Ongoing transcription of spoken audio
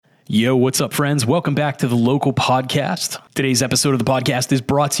Yo, what's up, friends? Welcome back to the local podcast. Today's episode of the podcast is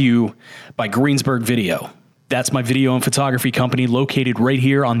brought to you by Greensburg Video. That's my video and photography company located right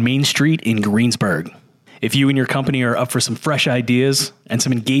here on Main Street in Greensburg. If you and your company are up for some fresh ideas and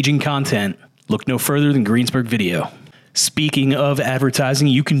some engaging content, look no further than Greensburg Video. Speaking of advertising,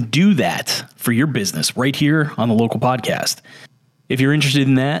 you can do that for your business right here on the local podcast. If you're interested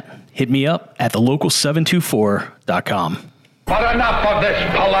in that, hit me up at thelocal724.com. But enough of this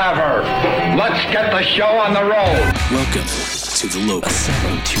palaver. Let's get the show on the road. Welcome to the Local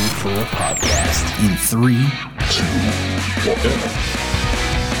 724 podcast in 3, 2,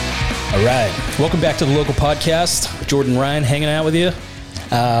 1. All right. Welcome back to the Local podcast. Jordan Ryan hanging out with you.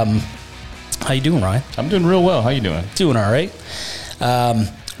 How you doing, Ryan? I'm doing real well. How you doing? Doing all right.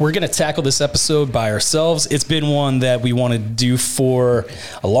 We're going to tackle this episode by ourselves. It's been one that we want to do for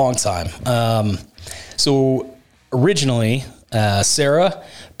a long time. So originally, Sarah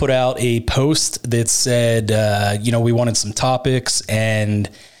put out a post that said, we wanted some topics, and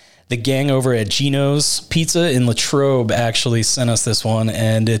the gang over at Gino's Pizza in Latrobe actually sent us this one,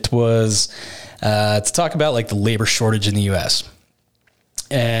 and it was to talk about like the labor shortage in the U.S.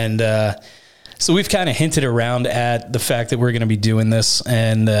 And so we've kind of hinted around at the fact that we're going to be doing this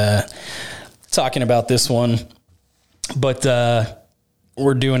and talking about this one, but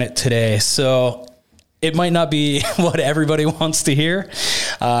we're doing it today. So it might not be what everybody wants to hear,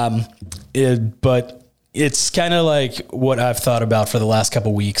 but it's kind of like what I've thought about for the last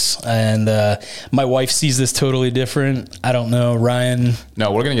couple weeks. And my wife sees this totally different. I don't know, Ryan.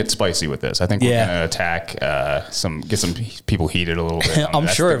 No, we're going to get spicy with this. I think we're going to attack get some people heated a little bit. I'm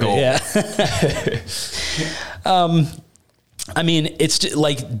sure of it, yeah. I mean, it's just,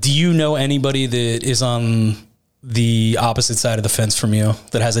 like, do you know anybody that is on the opposite side of the fence from you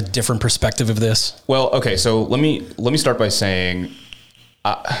that has a different perspective of this? Well, okay, so let me start by saying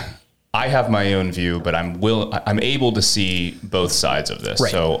I have my own view, but I'm able to see both sides of this. Right.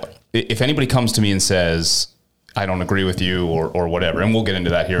 So if anybody comes to me and says, I don't agree with you or whatever, and we'll get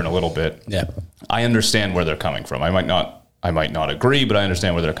into that here in a little bit. Yeah. I understand where they're coming from. I might not agree, but I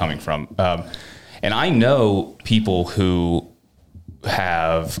understand where they're coming from. And I know people who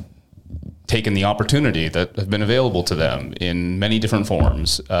have taken the opportunity that have been available to them in many different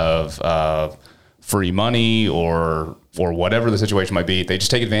forms of free money or whatever the situation might be. They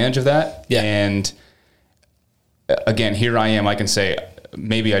just take advantage of that. Yeah. And again, here I am. I can say,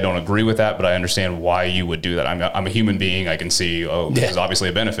 maybe I don't agree with that, but I understand why you would do that. I'm a human being. I can see, this is obviously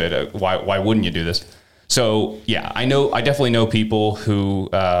a benefit. Why wouldn't you do this? So yeah, I definitely know people who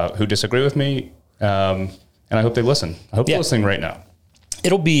disagree with me. And I hope they listen. I hope they're listening right now.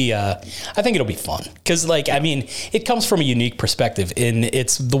 It'll be, I think it'll be fun because, it comes from a unique perspective, and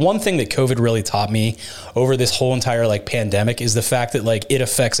it's the one thing that COVID really taught me over this whole entire pandemic is the fact that it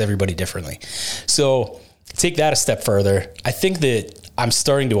affects everybody differently. So take that a step further. I think that I'm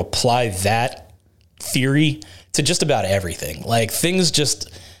starting to apply that theory to just about everything. Things just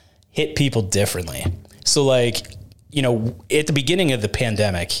hit people differently. So at the beginning of the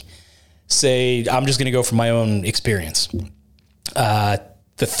pandemic, say I'm just going to go from my own experience.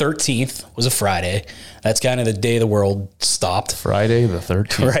 The 13th was a Friday. That's kind of the day the world stopped. Friday the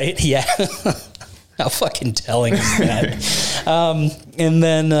 13th. Right? Yeah. How fucking telling is that? And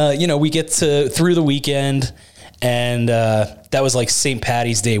then, we get through the weekend, and that was St.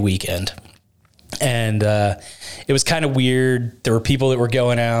 Patty's Day weekend. And it was kind of weird. There were people that were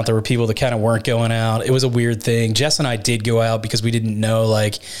going out. There were people that kind of weren't going out. It was a weird thing. Jess and I did go out because we didn't know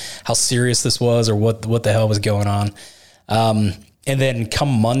how serious this was or what the hell was going on. And then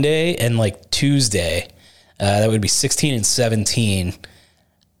come Monday and Tuesday, that would be 16 and 17.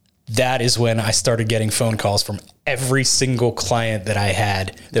 That is when I started getting phone calls from every single client that I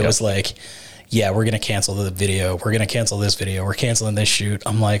had that was yeah, we're going to cancel the video. We're going to cancel this video. We're canceling this shoot.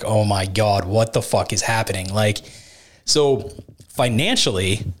 I'm like, oh my God, what the fuck is happening? So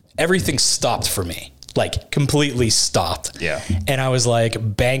financially, everything stopped for me, completely stopped. Yeah. And I was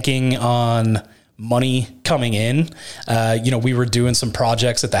banking on money coming in. We were doing some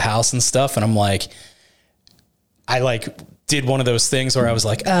projects at the house and stuff. And I'm I did one of those things where I was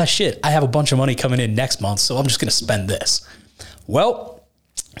shit, I have a bunch of money coming in next month, so I'm just going to spend this. Well,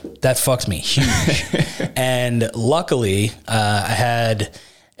 that fucks me huge. And luckily, I had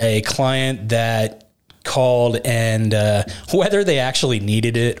a client that called, and whether they actually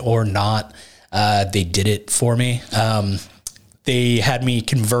needed it or not, they did it for me. They had me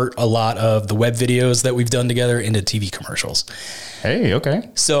convert a lot of the web videos that we've done together into TV commercials. Hey,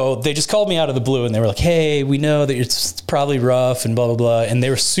 okay. So they just called me out of the blue and they were like, hey, we know that it's probably rough and blah, blah, blah. And they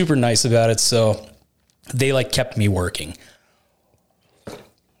were super nice about it. So they kept me working.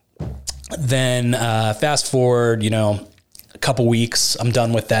 then fast forward, a couple weeks, I'm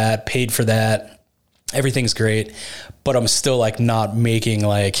done with that, paid for that. Everything's great, but I'm still like not making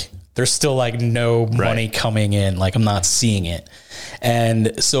there's still like no money coming in. Like I'm not seeing it.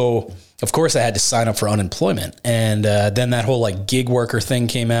 And so of course I had to sign up for unemployment. And then that whole like gig worker thing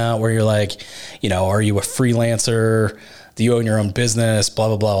came out where you're like, are you a freelancer? Do you own your own business? Blah,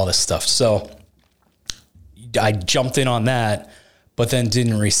 blah, blah, all this stuff. So I jumped in on that, but then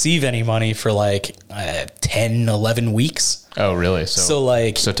didn't receive any money for like 10, 11 weeks. Oh, really?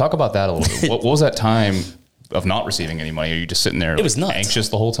 So talk about that a little bit. What was that time of not receiving any money? Are you just sitting there? It was nuts. Anxious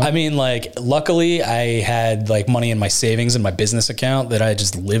the whole time? I mean, like, luckily I had like money in my savings in my business account that I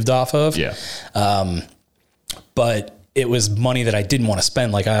just lived off of. Yeah. But it was money that I didn't want to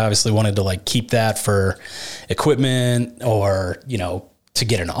spend. Like I obviously wanted to like keep that for equipment or, to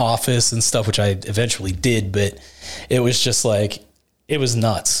get an office and stuff, which I eventually did. But it was just like, it was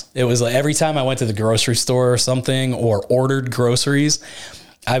nuts. It was like every time I went to the grocery store or something or ordered groceries,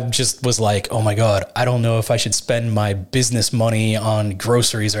 I just was like, oh my God, I don't know if I should spend my business money on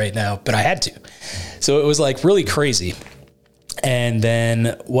groceries right now, but I had to. So it was like really crazy. And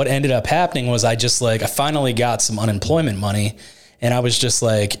then what ended up happening was I finally got some unemployment money and I was just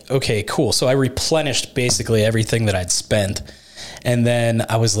like, okay, cool. So I replenished basically everything that I'd spent. And then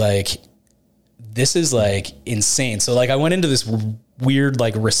I was like, this is like insane. So like I went into this weird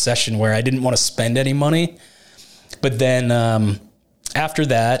like recession where I didn't want to spend any money. But then after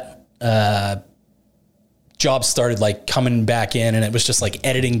that, jobs started like coming back in and it was just like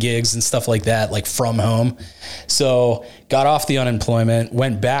editing gigs and stuff like that, like from home. So got off the unemployment,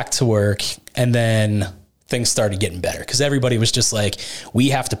 went back to work, and then things started getting better because everybody was just like, we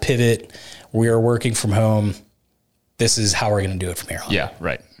have to pivot. We are working from home. This is how we're going to do it from here on. Yeah.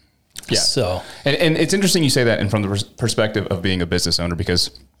 Right. Yeah. So, and it's interesting you say that, and from the perspective of being a business owner,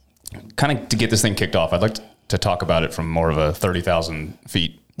 because kind of to get this thing kicked off, I'd like to talk about it from more of a 30,000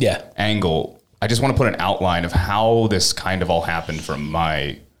 feet angle. I just want to put an outline of how this kind of all happened from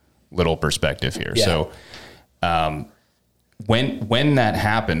my little perspective here. Yeah. So, when that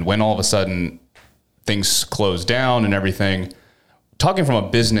happened, when all of a sudden things closed down and everything, talking from a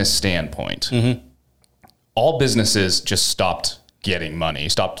business standpoint, all businesses just stopped getting money,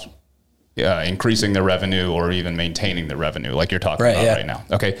 stopped increasing their revenue or even maintaining the revenue like you're talking about right now.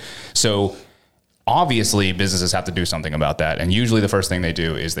 Okay. So obviously businesses have to do something about that. And usually the first thing they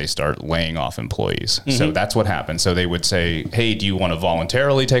do is they start laying off employees. So that's what happened. So they would say, hey, do you want to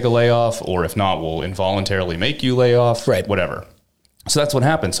voluntarily take a layoff? Or if not, we'll involuntarily make you lay off, whatever. So that's what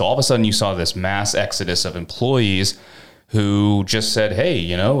happened. So all of a sudden you saw this mass exodus of employees who just said, hey,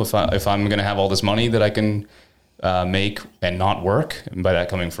 if I'm going to have all this money that I can make and not work, and by that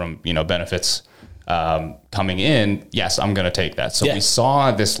coming from, benefits coming in, yes, I'm going to take that. So we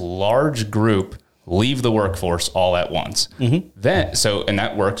saw this large group leave the workforce all at once. And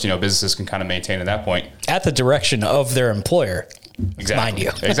that works, businesses can kind of maintain at that point. At the direction of their employer, mind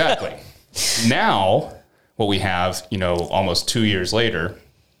you. Exactly. Now, what we have, almost 2 years later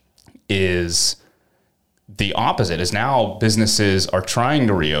is the opposite. Is now businesses are trying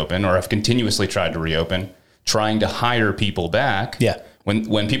to reopen or have continuously tried to reopen, trying to hire people back. Yeah.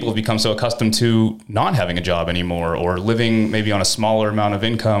 When people have become so accustomed to not having a job anymore or living maybe on a smaller amount of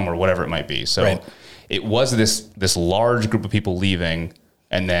income or whatever it might be. So it was this large group of people leaving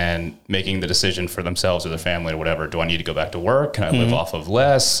and then making the decision for themselves or their family or whatever. Do I need to go back to work? Can I live off of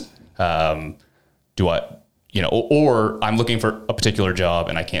less? Do I, or I'm looking for a particular job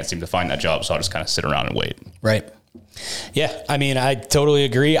and I can't seem to find that job. So I'll just kind of sit around and wait. Right. Yeah. I mean, I totally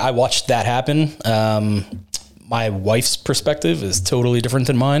agree. I watched that happen. My wife's perspective is totally different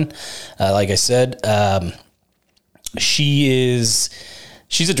than mine. Like I said, she's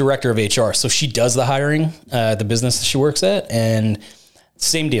a director of HR. So she does the hiring, the business that she works at, and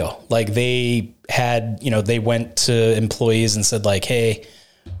same deal. Like they had, they went to employees and said like, hey,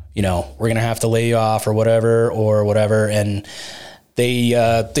 we're going to have to lay you off or whatever. And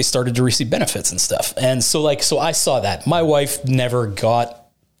they started to receive benefits and stuff. And so I saw that. My wife never got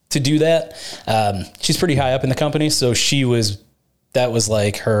to do that. She's pretty high up in the company. So that was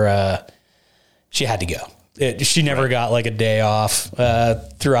like her, she had to go. She never got like a day off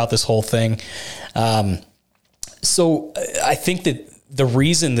throughout this whole thing. So I think that the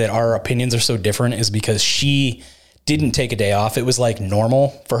reason that our opinions are so different is because she didn't take a day off. It was like normal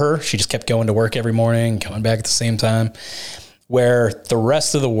for her. She just kept going to work every morning, coming back at the same time. Where the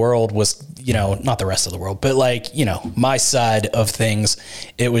rest of the world was, not the rest of the world, but like, my side of things,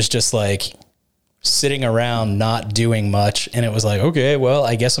 it was just like sitting around, not doing much. And it was like, okay, well,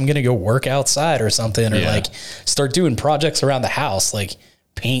 I guess I'm going to go work outside or something, or like start doing projects around the house, like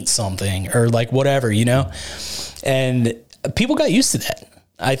paint something or like whatever, you know? And people got used to that.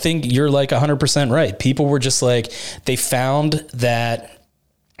 I think you're like 100% right. People were just like, they found that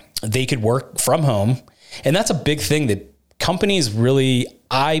they could work from home. And that's a big thing that companies really,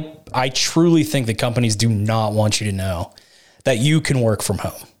 I truly think that companies do not want you to know that you can work from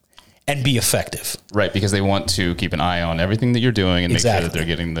home and be effective. Right, because they want to keep an eye on everything that you're doing and make sure that they're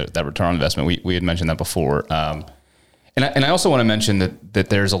getting that return on investment. We had mentioned that before. And I also want to mention that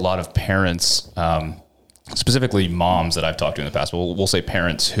there's a lot of parents, specifically moms that I've talked to in the past, we'll say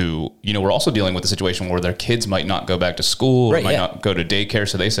parents who, you know, were also dealing with a situation where their kids might not go back to school, or might not go to daycare.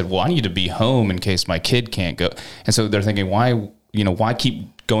 So they said, well, I need to be home in case my kid can't go. And so they're thinking, why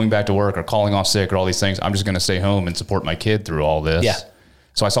keep going back to work or calling off sick or all these things? I'm just going to stay home and support my kid through all this. Yeah.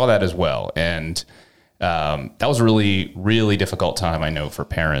 So I saw that as well. And that was a really, really difficult time, I know, for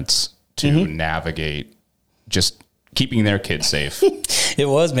parents to navigate just keeping their kids safe. It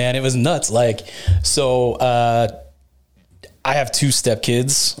was, man. It was nuts. Like, so I have 2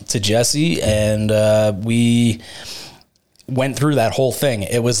 stepkids to Jesse, and we went through that whole thing.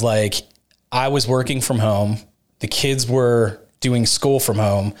 It was like I was working from home. The kids were doing school from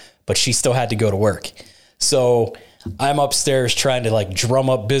home, but she still had to go to work. So I'm upstairs trying to like drum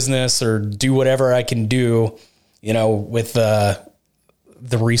up business or do whatever I can do, you know, with the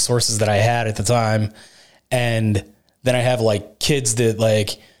resources that I had at the time. And then I have like kids that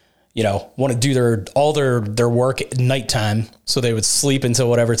like, you know, want to do all their work at nighttime. So they would sleep until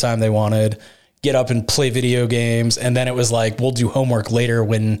whatever time they wanted, get up and play video games. And then it was like, we'll do homework later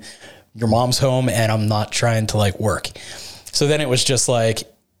when your mom's home and I'm not trying to like work. So then it was just like,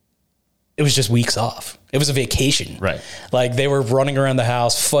 it was just weeks off. It was a vacation. Right. Like they were running around the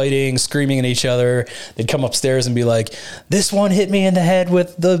house, fighting, screaming at each other. They'd come upstairs and be like, this one hit me in the head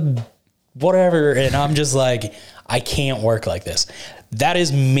with the whatever. And I'm just like, I can't work like this. That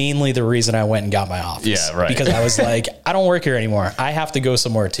is mainly the reason I went and got my office. Yeah, right. Because I was like, I don't work here anymore. I have to go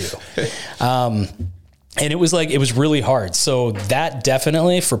somewhere too. And it was like, it was really hard. So that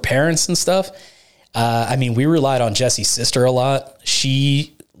definitely for parents and stuff. I mean, we relied on Jesse's sister a lot.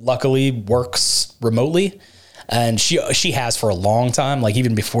 She luckily works remotely, and she has for a long time, like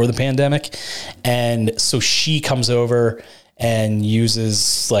even before the pandemic. And so she comes over and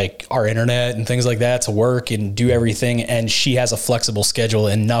uses like our internet and things like that to work and do everything. And she has a flexible schedule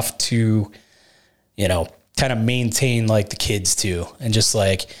enough to, you know, kind of maintain like the kids too. And just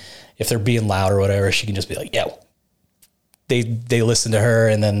like, if they're being loud or whatever, she can just be like, yeah, they listen to her.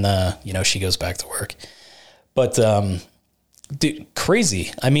 And then, you know, she goes back to work. But, dude,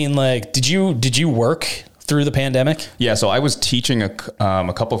 crazy. I mean, like, did you work through the pandemic? Yeah. So I was teaching a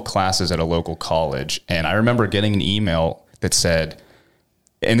couple of classes at a local college, and I remember getting an email that said,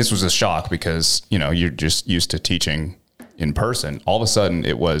 and this was a shock because, you know, you're just used to teaching in person. All of a sudden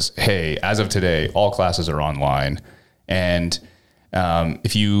it was, hey, as of today, all classes are online. And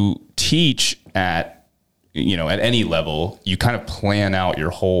if you teach at any level, you kind of plan out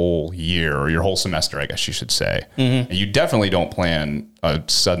your whole year or your whole semester, I guess you should say. Mm-hmm. You definitely don't plan a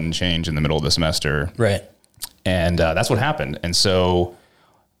sudden change in the middle of the semester. Right. And that's what happened. And so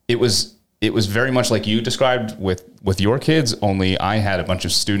it was very much like you described with your kids, only I had a bunch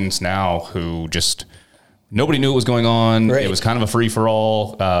of students now who just, nobody knew what was going on. Right. It was kind of a free for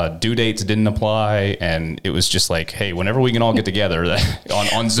all. Due dates didn't apply. And it was just like, hey, whenever we can all get together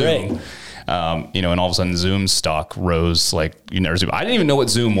on Zoom, right. And all of a sudden Zoom stock rose like, Zoom. I didn't even know what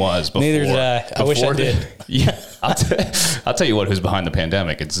Zoom was before. Neither did I. I wish I did. Yeah. I'll tell you what, who's behind the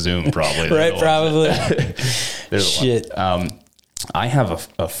pandemic. It's Zoom probably. Right. Probably. There's shit. I have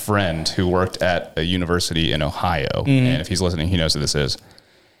a friend who worked at a university in Ohio, and if he's listening, he knows who this is.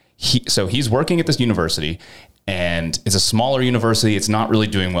 So he's working at this university, and it's a smaller university. It's not really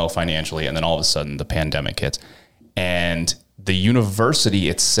doing well financially, and then all of a sudden the pandemic hits, and the university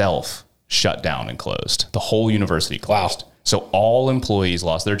itself shut down and closed. The whole university closed. Wow. So all employees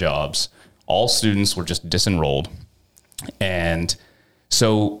lost their jobs. All students were just disenrolled, and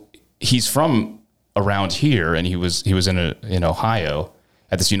so he's from around here, and he was in Ohio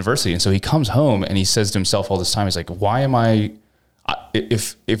at this university. And so he comes home and he says to himself all this time, he's like, why am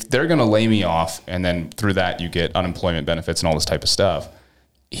if they're going to lay me off and then through that you get unemployment benefits and all this type of stuff,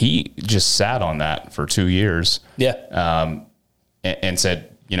 he just sat on that for 2 years. Yeah. And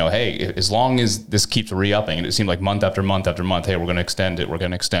said, hey, as long as this keeps re-upping, and it seemed like month after month after month, hey, we're going to extend it. We're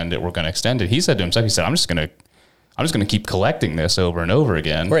going to extend it. We're going to extend it. He said to himself, I'm just going to keep collecting this over and over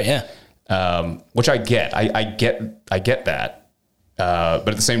again. Right. Yeah. Which I get. I get that. But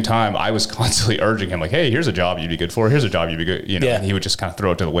at the same time, I was constantly urging him like, hey, here's a job you'd be good for. Here's a job you'd be good. And he would just kind of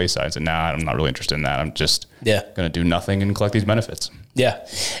throw it to the wayside and say, nah, I'm not really interested in that. I'm just going to do nothing and collect these benefits. Yeah.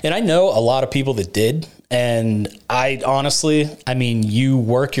 And I know a lot of people that did. And I honestly, I mean, you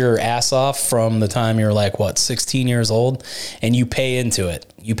work your ass off from the time you're like, 16 years old, and you pay into it.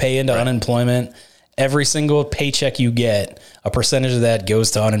 You pay into unemployment. Every single paycheck you get, a percentage of that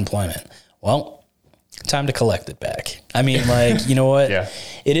goes to unemployment. Well, time to collect it back. I mean, like, you know what?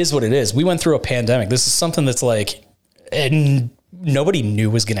 It is what it is. We went through a pandemic. This is something that's like, and nobody knew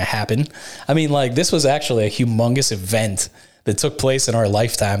was going to happen. I mean, like, this was actually a humongous event that took place in our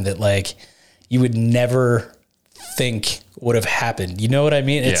lifetime that, like, you would never think would have happened. You know what I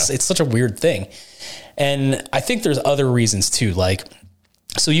mean? It's such a weird thing. And I think there's other reasons too. Like,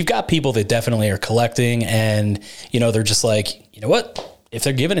 so you've got people that definitely are collecting and, you know, they're just like, you know what? If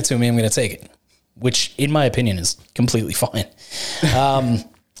they're giving it to me, I'm going to take it, which in my opinion is completely fine.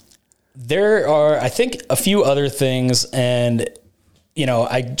 There are, I think, a few other things, and, you know,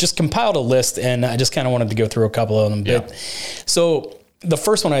 I just compiled a list and I just kind of wanted to go through a couple of them. But so the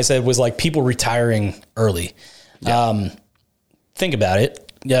first one I said was like people retiring early. Think about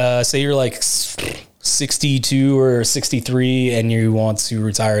it. Say you're like 62 or 63 and you want to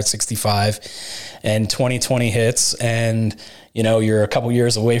retire at 65 and 2020 hits and, you know, you're a couple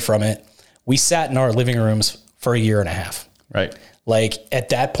years away from it. We sat in our living rooms for a year and a half. Right. Like at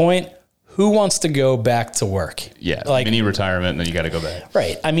that point, who wants to go back to work? Yeah. Like mini retirement and then you got to go back.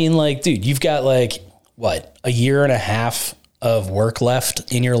 Right. I mean, like, dude, you've got like a year and a half of work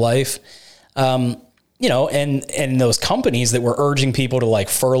left in your life. You know, and those companies that were urging people to like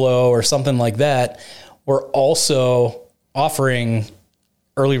furlough or something like that were also offering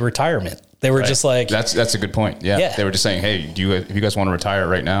early retirement. They were just like, that's a good point. Yeah. They were just saying, hey, if you guys want to retire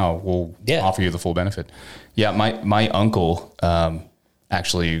right now, we'll offer you the full benefit. Yeah. My uncle,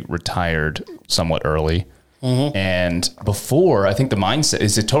 actually retired somewhat early. Mm-hmm. And before, I think the mindset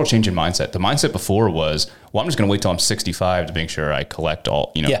is a total change in mindset. The mindset before was, well, I'm just going to wait till I'm 65 to make sure I collect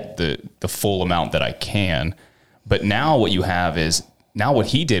all, you know, the full amount that I can. But now what you have is, now what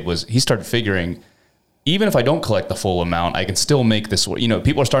he did was he started figuring, even if I don't collect the full amount, I can still make this, you know,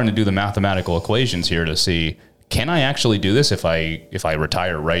 people are starting to do the mathematical equations here to see, can I actually do this if I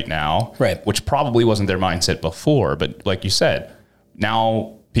retire right now? Right. Which probably wasn't their mindset before. But like you said,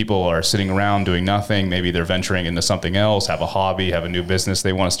 now people are sitting around doing nothing. Maybe they're venturing into something else, have a hobby, have a new business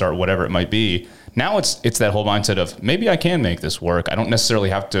they want to start, whatever it might be. Now it's that whole mindset of maybe I can make this work. I don't necessarily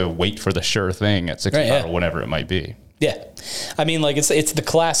have to wait for the sure thing at 65 or whatever it might be. Yeah. I mean, like it's the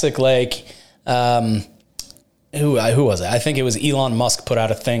classic, like, who was it? I think it was Elon Musk put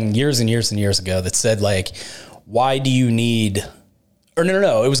out a thing years and years and years ago that said like, why do you need, or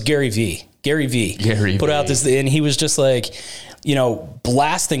no, it was Gary V put out this, and he was just like, you know,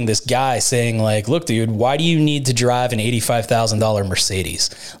 blasting this guy saying like, look, dude, why do you need to drive an $85,000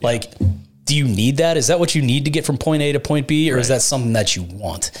 Mercedes? Like, do you need that? Is that what you need to get from point A to point B? Or is that something that you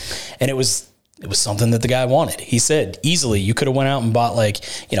want? And it was something that the guy wanted. He said easily you could have went out and bought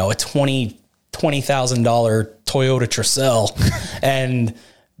like, you know, a $20,000 Toyota Tercel and,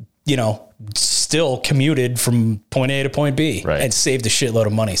 you know, still commuted from point A to point B and saved a shitload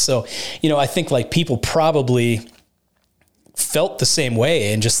of money. So, you know, I think like people probably felt the same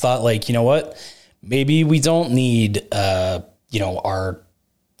way and just thought like, you know what, maybe we don't need, you know, our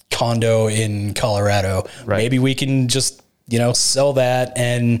condo in Colorado. Right. Maybe we can just, you know, sell that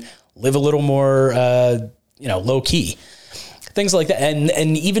and live a little more, you know, low key, things like that.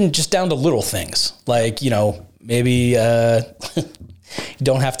 And even just down to little things like, you know, maybe, you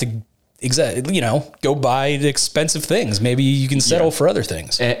don't have to you know, go buy the expensive things. Maybe you can settle for other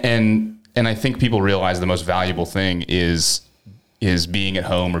things. And I think people realize the most valuable thing is being at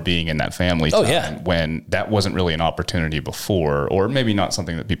home or being in that family time when that wasn't really an opportunity before, or maybe not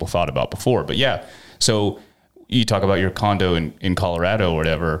something that people thought about before. But yeah, so you talk about your condo in Colorado or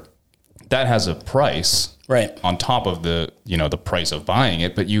whatever, that has a price on top of the, you know, the price of buying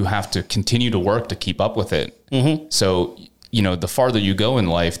it, but you have to continue to work to keep up with it. Mm-hmm. So, you know, the farther you go in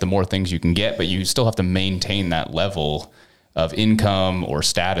life, the more things you can get, but you still have to maintain that level of income or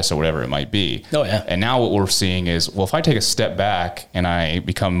status or whatever it might be. Oh, yeah. And now what we're seeing is, well, if I take a step back and I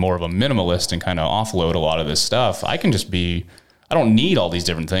become more of a minimalist and kind of offload a lot of this stuff, I can just be, I don't need all these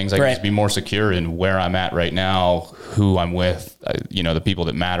different things. I can just be more secure in where I'm at right now, who I'm with, you know, the people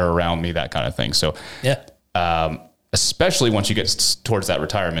that matter around me, that kind of thing. So, especially once you get towards that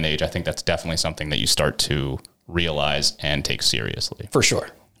retirement age, I think that's definitely something that you start to realize and take seriously. For sure.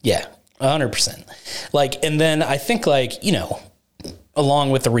 Yeah. 100%. Like, and then I think like, you know, along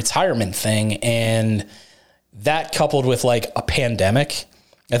with the retirement thing and that coupled with like a pandemic,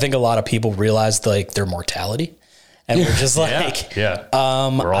 I think a lot of people realized like their mortality. And we're just like,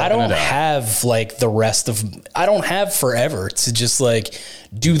 I don't have like I don't have forever to just like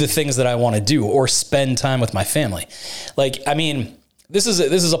do the things that I want to do or spend time with my family. Like, I mean, this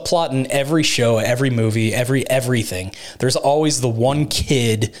is a plot in every show, every movie, everything. There's always the one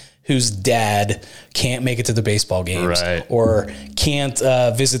kid whose dad can't make it to the baseball games or can't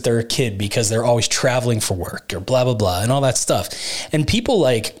visit their kid because they're always traveling for work or blah, blah, blah, and all that stuff. And people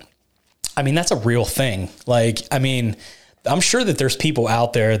like, I mean, that's a real thing. Like, I mean, I'm sure that there's people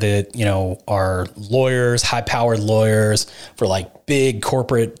out there that, you know, are lawyers, high powered lawyers for like big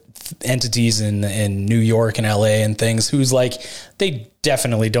corporate entities in New York and LA and things who's like, they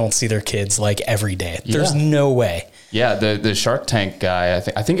definitely don't see their kids like every day. There's no way. Yeah. The Shark Tank guy,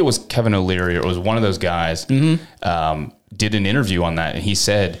 I think it was Kevin O'Leary, or it was one of those guys, did an interview on that. And he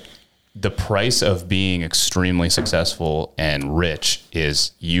said, the price of being extremely successful and rich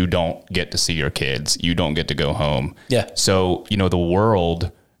is you don't get to see your kids. You don't get to go home. Yeah. So, you know, the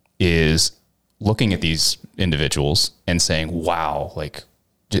world is looking at these individuals and saying, wow, like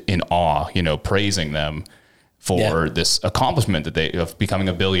in awe, you know, praising them for this accomplishment that of becoming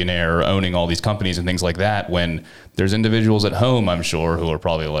a billionaire, or owning all these companies and things like that. When there's individuals at home, I'm sure, who are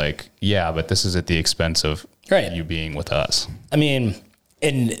probably like, yeah, but this is at the expense of you being with us. I mean,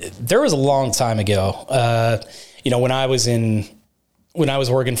 and there was a long time ago, you know, when I was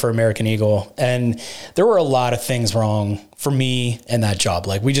working for American Eagle, and there were a lot of things wrong for me and that job.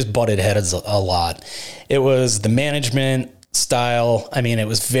 Like, we just butted heads a lot. It was the management style. I mean, it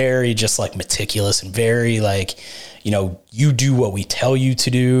was very just like meticulous and very like, you know, you do what we tell you to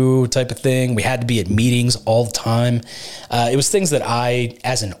do type of thing. We had to be at meetings all the time. It was things that I,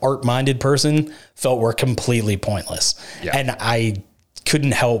 as an art-minded person, felt were completely pointless. Yeah. And I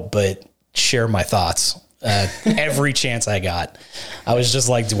couldn't help but share my thoughts every chance I got. I was just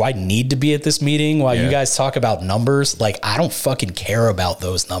like, do I need to be at this meeting while you guys talk about numbers? Like, I don't fucking care about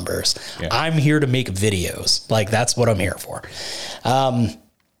those numbers. Yeah. I'm here to make videos. Like, that's what I'm here for. And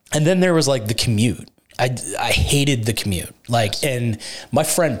then there was like the commute. I hated the commute. Like, and my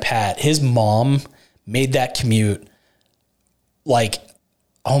friend Pat, his mom made that commute like,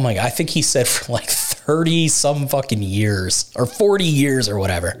 oh my God, I think he said for like 30 some fucking years or 40 years or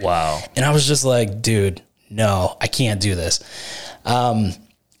whatever. Wow. And I was just like, dude, no, I can't do this. And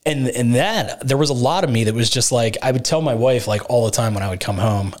that there was a lot of me that was just like, I would tell my wife like all the time when I would come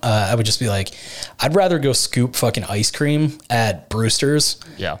home, I would just be like, I'd rather go scoop fucking ice cream at Brewster's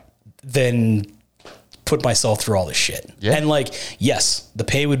than put myself through all this shit. Yeah. And like, yes, the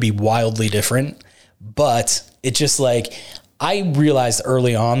pay would be wildly different, but it just like, I realized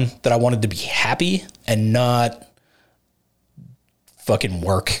early on that I wanted to be happy and not fucking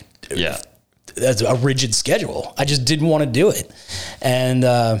work. Yeah. That's a rigid schedule. I just didn't want to do it. And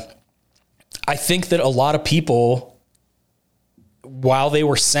I think that a lot of people, while they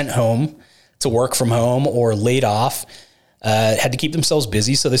were sent home to work from home or laid off, had to keep themselves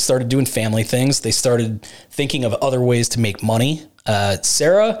busy. So they started doing family things. They started thinking of other ways to make money.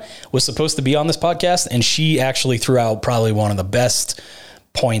 Sarah was supposed to be on this podcast, and she actually threw out probably one of the best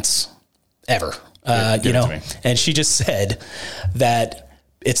points ever. You know, and she just said that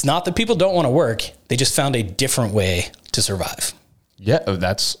it's not that people don't want to work. They just found a different way to survive. Yeah.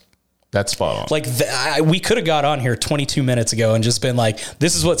 That's spot on. Like we could have got on here 22 minutes ago and just been like,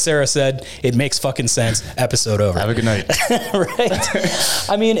 this is what Sarah said. It makes fucking sense. Episode over. Have a good night. Right.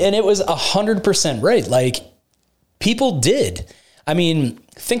 I mean, and it was 100% right. Like, people did. I mean,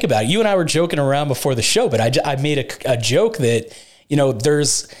 think about it. You and I were joking around before the show, but I made a joke that, you know,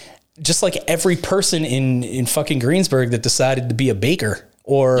 there's just like every person in fucking Greensburg that decided to be a baker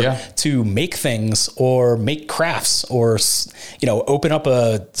or to make things or make crafts or, you know, open up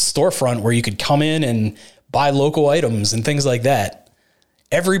a storefront where you could come in and buy local items and things like that.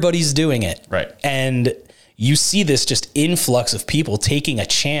 Everybody's doing it. Right. And you see this just influx of people taking a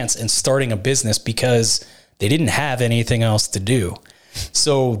chance and starting a business because they didn't have anything else to do.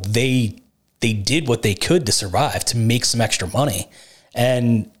 So they did what they could to survive, to make some extra money.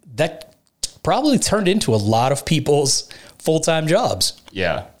 And that probably turned into a lot of people's full-time jobs.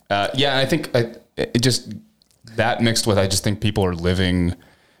 Yeah. Yeah. I think it just, that mixed with, I just think people are living,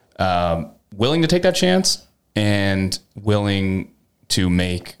 willing to take that chance and willing to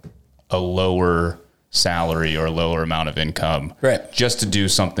make a lower salary or a lower amount of income, right, just to do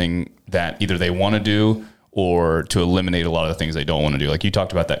something that either they want to do or to eliminate a lot of the things they don't want to do. Like you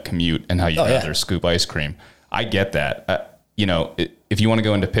talked about that commute and how you'd rather scoop ice cream. I get that. You know, if you want to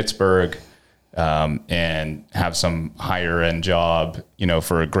go into Pittsburgh, and have some higher end job, you know,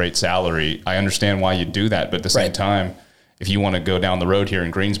 for a great salary, I understand why you do that. But at the same time, if you want to go down the road here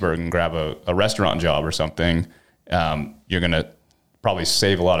in Greensburg and grab a restaurant job or something, you're going to probably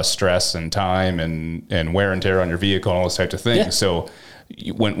save a lot of stress and time and wear and tear on your vehicle and all those types of things. Yeah. So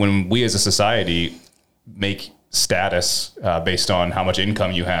when we as a society make status based on how much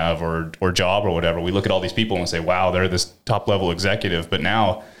income you have or job or whatever, we look at all these people and say, wow, they're this top level executive. But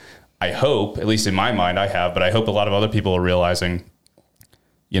now I hope, at least in my mind, but I hope a lot of other people are realizing,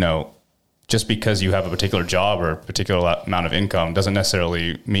 just because you have a particular job or a particular amount of income doesn't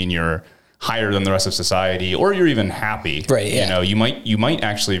necessarily mean you're higher than the rest of society, or you're even happy. Right. Yeah. You might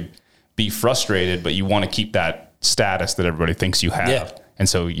actually be frustrated, but you want to keep that status that everybody thinks you have. Yeah. And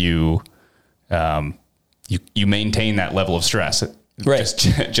so you maintain that level of stress, right?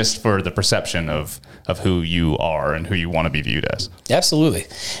 Just for the perception of who you are and who you want to be viewed as. Absolutely.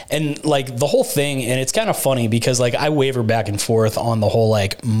 And like the whole thing, and it's kind of funny because like I waver back and forth on the whole,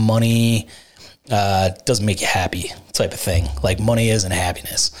 like, money doesn't make you happy type of thing. Like, money isn't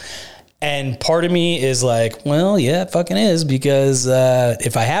happiness. And part of me is like, well, yeah, it fucking is, because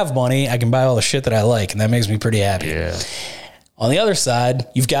if I have money, I can buy all the shit that I like, and that makes me pretty happy. Yeah. On the other side,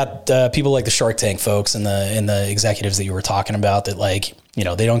 you've got people like the Shark Tank folks and the executives that you were talking about that, like, they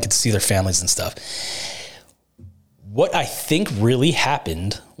don't get to see their families and stuff. What I think really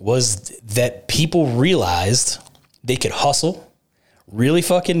happened was that people realized they could hustle really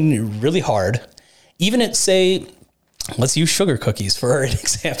hard. Even at, say, let's use sugar cookies for an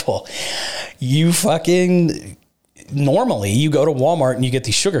example. Normally you go to Walmart and you get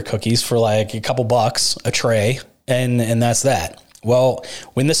these sugar cookies for like a couple bucks a tray, and that's that. Well,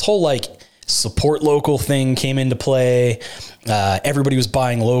 when this whole like support local thing came into play, everybody was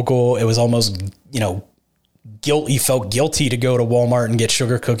buying local. It was almost, you felt guilty to go to Walmart and get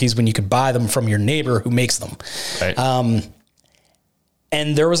sugar cookies when you could buy them from your neighbor who makes them. Right.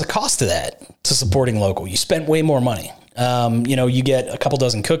 And there was a cost to that, to supporting local. You spent way more money. You get a couple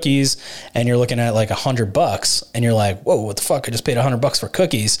dozen cookies and you're looking at like $100 and you're like, whoa, what the fuck? I just paid $100 for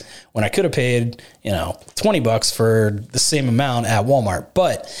cookies when I could have paid, $20 for the same amount at Walmart.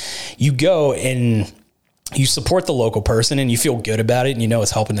 But you go and you support the local person and you feel good about it, and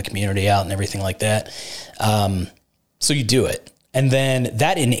it's helping the community out and everything like that. So you do it. And then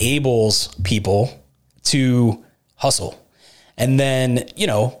that enables people to hustle. And then,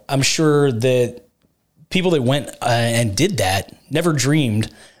 I'm sure that people that went and did that never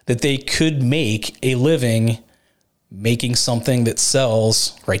dreamed that they could make a living making something that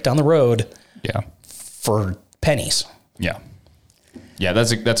sells right down the road. Yeah. For pennies. Yeah. Yeah,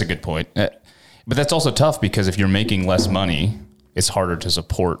 that's a good point. But that's also tough, because if you're making less money, it's harder to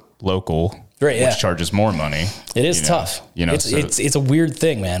support local, right, which charges more money. It is tough. It's a weird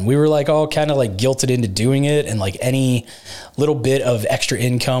thing, man. We were like all kind of like guilted into doing it, and like any little bit of extra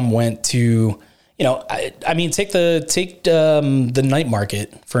income went to, I mean, take the night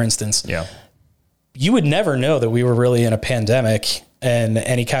market, for instance. Yeah. You would never know that we were really in a pandemic and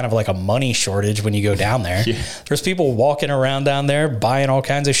any kind of like a money shortage when you go down there. Yeah. There's people walking around down there buying all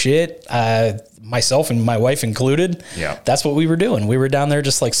kinds of shit, myself and my wife included. Yeah. That's what we were doing. We were down there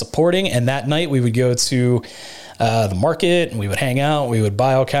just like supporting. And that night we would go to the market and we would hang out. We would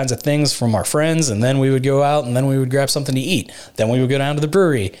buy all kinds of things from our friends, and then we would go out and then we would grab something to eat. Then we would go down to the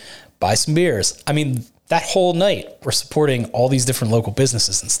brewery, buy some beers. I mean, that whole night we're supporting all these different local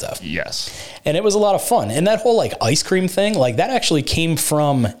businesses and stuff. Yes. And it was a lot of fun. And that whole like ice cream thing, like that actually came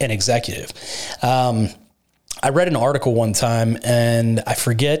from an executive. I read an article one time, and I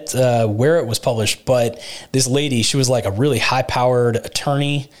forget where it was published, but this lady, she was like a really high powered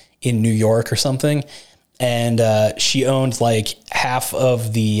attorney in New York or something. And she owned like half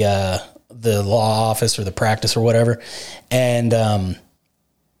of the law office or the practice or whatever. And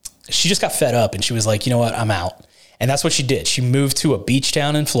she just got fed up, and she was like, you know what, I'm out. And that's what she did. She moved to a beach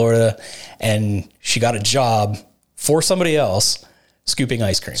town in Florida, and she got a job for somebody else scooping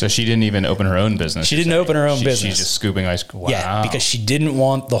ice cream. So she didn't even open her own business. She didn't open her own business. She's just scooping ice cream. Wow. Yeah, because she didn't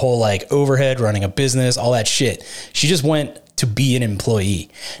want the whole like overhead, running a business, all that shit. She just went to be an employee.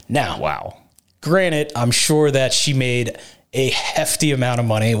 Now, wow. Granted, I'm sure that she made a hefty amount of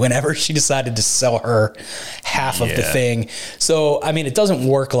money whenever she decided to sell her half of the thing. So, I mean, it doesn't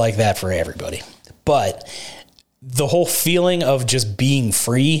work like that for everybody. But the whole feeling of just being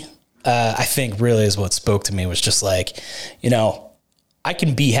free, I think really is what spoke to me, was just like, I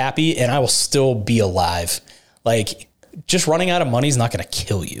can be happy and I will still be alive. Like, just running out of money is not going to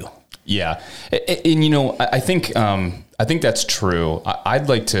kill you. Yeah. And, I think that's true. I'd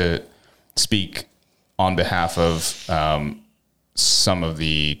like to speak on behalf of some of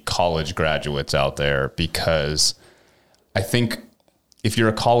the college graduates out there, because I think if you're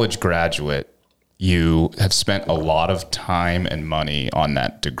a college graduate, you have spent a lot of time and money on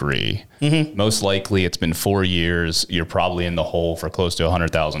that degree. Most likely it's been 4 years. You're probably in the hole for close to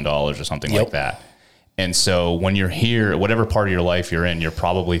 $100,000 or something like that. And so when you're here, whatever part of your life you're in, you're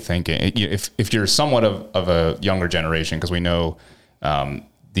probably thinking, if you're somewhat of a younger generation, because we know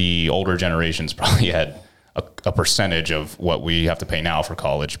the older generations probably had a percentage of what we have to pay now for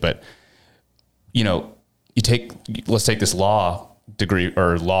college. But, let's take this law degree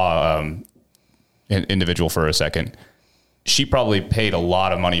or law individual for a second. She probably paid a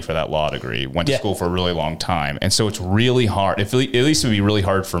lot of money for that law degree, went to school for a really long time. And so it's really hard. At least it would be really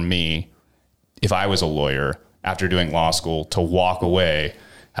hard for me if I was a lawyer after doing law school to walk away,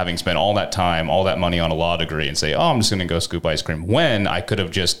 having spent all that time, all that money on a law degree and say, I'm just going to go scoop ice cream, when I could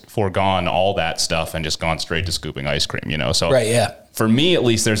have just foregone all that stuff and just gone straight to scooping ice cream, So for me, at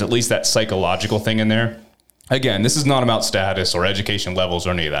least, there's at least that psychological thing in there. Again, this is not about status or education levels or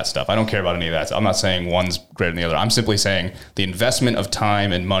any of that stuff. I don't care about any of that. I'm not saying one's greater than the other. I'm simply saying the investment of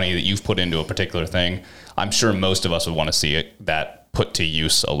time and money that you've put into a particular thing, I'm sure most of us would want to see that put to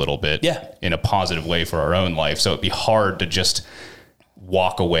use a little bit in a positive way for our own life. So it'd be hard to just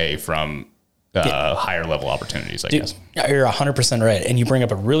walk away from higher level opportunities, I guess. You're 100% right. And you bring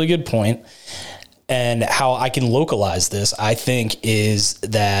up a really good point. And how I can localize this, I think, is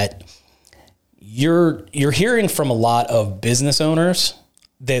that you're hearing from a lot of business owners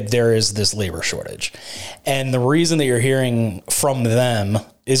that there is this labor shortage. And the reason that you're hearing from them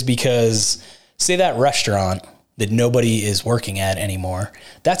is because, say that restaurant that nobody is working at anymore,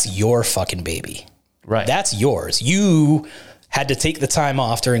 that's your fucking baby. Right. That's yours. You had to take the time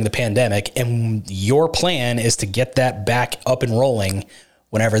off during the pandemic, and your plan is to get that back up and rolling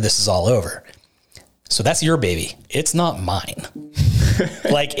whenever this is all over. So that's your baby. It's not mine.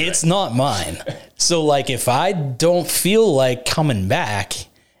 It's not mine. So if I don't feel like coming back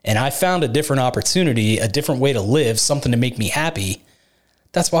and I found a different opportunity, a different way to live, something to make me happy,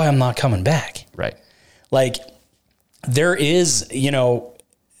 that's why I'm not coming back. Right. There is,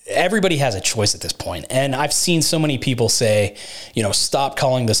 everybody has a choice at this point. And I've seen so many people say, stop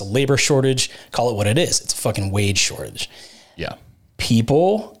calling this a labor shortage, call it what it is. It's a fucking wage shortage. Yeah.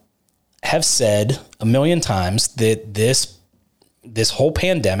 People have said a million times that this whole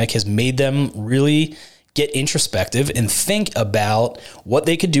pandemic has made them really get introspective and think about what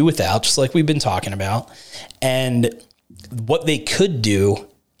they could do without, just like we've been talking about, and what they could do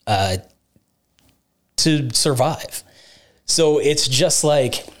to survive. So it's just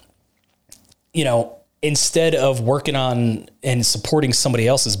instead of working on and supporting somebody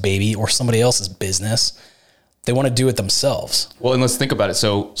else's baby or somebody else's business, they want to do it themselves. Well, and let's think about it.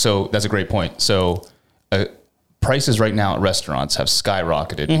 So that's a great point. So prices right now at restaurants have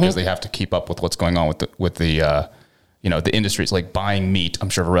skyrocketed because they have to keep up with what's going on with the the industry. It's like buying meat. I'm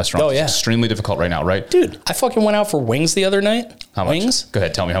sure for restaurants, it's extremely difficult right now, right? Dude, I fucking went out for wings the other night. How much? Wings? Go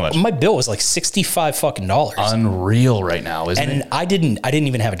ahead, tell me how much. My bill was like $65 fucking dollars. Unreal right now, isn't it? And I didn't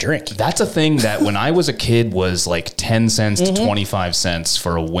even have a drink. That's a thing that when I was a kid was like 10 cents to 25 cents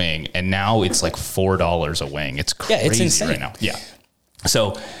for a wing, and now it's like $4 a wing. It's crazy it's insane right now. Yeah.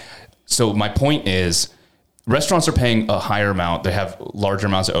 So my point is, restaurants are paying a higher amount. They have larger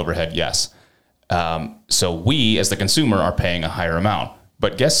amounts of overhead. Yes. So we, as the consumer, are paying a higher amount.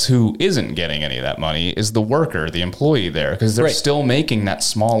 But guess who isn't getting any of that money is the worker, the employee there, because they're still making that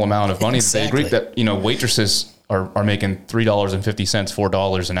small amount of money. Exactly. They agree that, waitresses are making $3.50,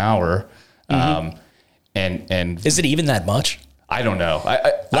 $4 an hour. And is it even that much? I don't know.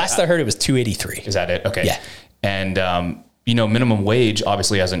 Last I heard it was $2.83. Is that it? Okay. Yeah. And, minimum wage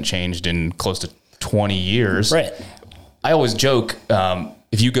obviously hasn't changed in close to 20 years. Right. I always joke,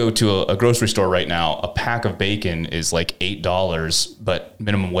 if you go to a grocery store right now, a pack of bacon is like $8, but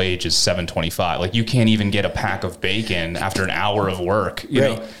minimum wage is $7.25. Like you can't even get a pack of bacon after an hour of work. You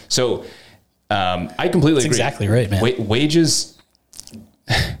know? So I completely agree. Exactly right, man. Wages,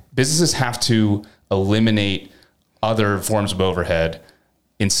 businesses have to eliminate other forms of overhead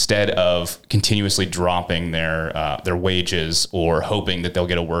instead of continuously dropping their wages or hoping that they'll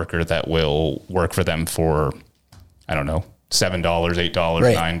get a worker that will work for them for, I don't know, $7, $8,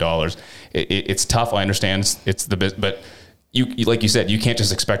 $9. It's tough. I understand it's the business, but you, like you said, you can't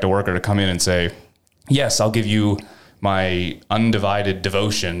just expect a worker to come in and say, yes, I'll give you my undivided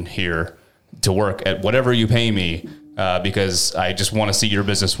devotion here to work at whatever you pay me, because I just want to see your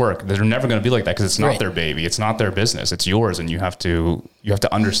business work. They're never going to be like that because it's not their baby. It's not their business. It's yours. And you have to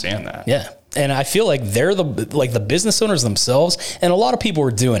understand that. Yeah. And I feel like they're the business owners themselves. And a lot of people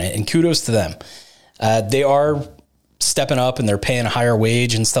are doing it, and kudos to them. They are stepping up and they're paying a higher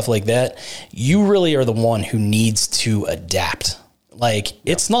wage and stuff like that. You really are the one who needs to adapt. Like,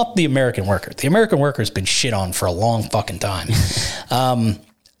 it's not the American worker. The American worker has been shit on for a long fucking time.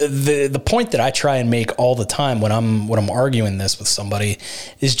 The point that I try and make all the time when I'm arguing this with somebody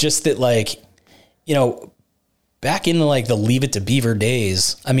is just that, like, you know, back in like the Leave It to Beaver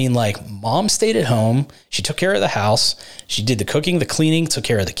days, I mean, like, mom stayed at home. She took care of the house. She did the cooking, the cleaning, took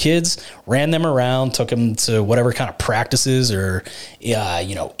care of the kids, ran them around, took them to whatever kind of practices or, you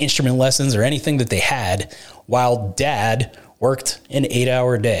know, instrument lessons or anything that they had, while dad worked an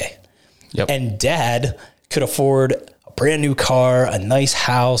 8-hour day. Yep. And dad could afford a brand new car, a nice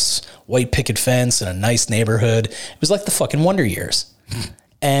house, white picket fence, and a nice neighborhood. It was like the fucking Wonder Years.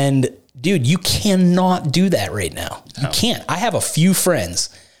 And dude, you cannot do that right now. You can't. I have a few friends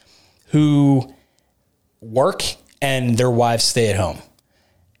who work and their wives stay at home.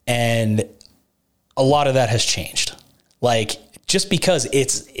 And a lot of that has changed. Like, just because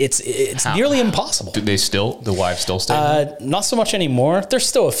it's nearly impossible. Do the wives still stay home? Not so much anymore. There's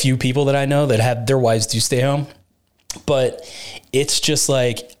still a few people that I know that have their wives do stay home. But it's just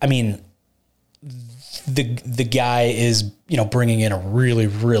like, I mean, the guy is, you know, bringing in a really,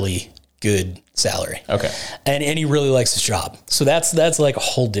 really good salary. Okay. And he really likes his job. So that's like a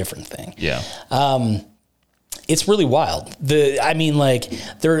whole different thing. Yeah. It's really wild.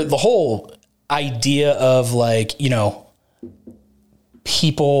 The whole idea of, like, you know,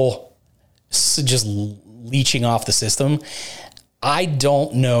 people just leeching off the system. I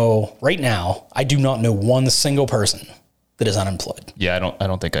don't know right now. I do not know one single person that is unemployed. Yeah. I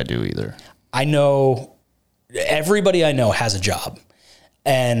don't think I do either. I know everybody I know has a job.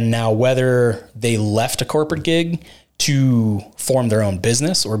 And now, whether they left a corporate gig to form their own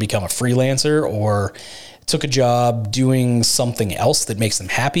business or become a freelancer or took a job doing something else that makes them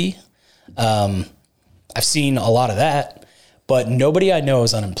happy, I've seen a lot of that, but nobody I know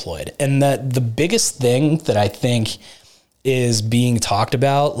is unemployed. And that the biggest thing that I think is being talked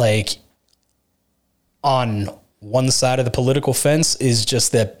about, like, on one side of the political fence, is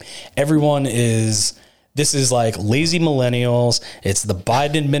just that this is like lazy millennials. It's the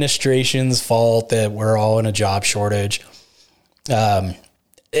Biden administration's fault that we're all in a job shortage.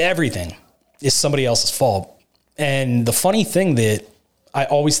 Everything is somebody else's fault. And the funny thing that I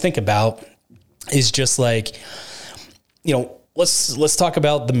always think about is just like, you know, let's talk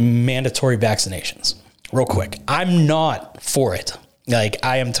about the mandatory vaccinations real quick. I'm not for it. Like,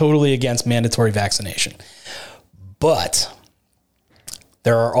 I am totally against mandatory vaccination. But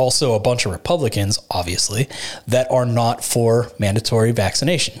there are also a bunch of Republicans, obviously, that are not for mandatory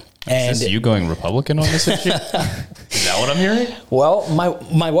vaccination. And is this you going Republican on this issue? Is that what I'm hearing? Well,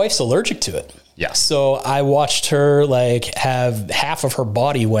 my wife's allergic to it. Yeah. So I watched her, like, have half of her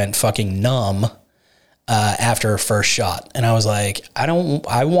body went fucking numb after her first shot. And I was like, I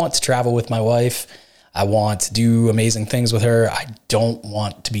want to travel with my wife. I want to do amazing things with her. I don't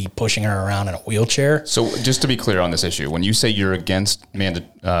want to be pushing her around in a wheelchair. So just to be clear on this issue, when you say you're against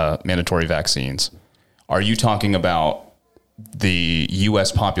mandatory vaccines, are you talking about the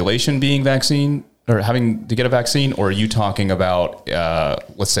U.S. population being vaccine or having to get a vaccine? Or are you talking about,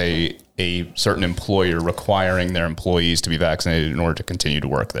 let's say, a certain employer requiring their employees to be vaccinated in order to continue to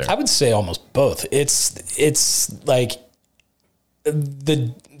work there? I would say almost both. It's like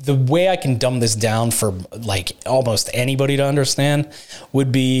the way I can dumb this down for, like, almost anybody to understand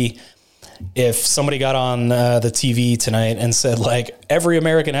would be if somebody got on the TV tonight and said, like, every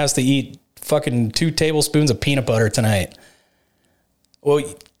American has to eat fucking 2 tablespoons of peanut butter tonight. Well,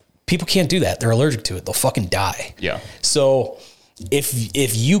 people can't do that. They're allergic to it. They'll fucking die. Yeah. So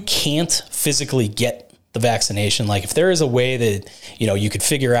if you can't physically get the vaccination, like, if there is a way that, you know, you could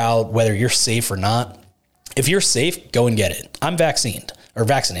figure out whether you're safe or not, if you're safe, go and get it. I'm vaccinated.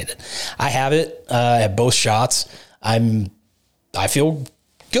 I have it. I have both shots. I feel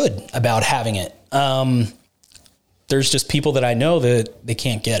good about having it. There's just people that I know that they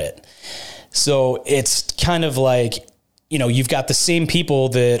can't get it. So it's kind of like, you know, you've got the same people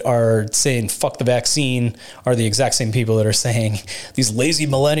that are saying fuck the vaccine are the exact same people that are saying these lazy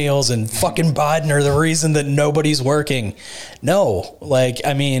millennials and fucking Biden are the reason that nobody's working. No, like,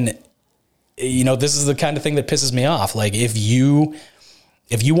 I mean, you know, this is the kind of thing that pisses me off. Like, if you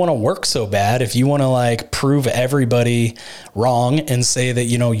want to work so bad, if you want to, like, prove everybody wrong and say that,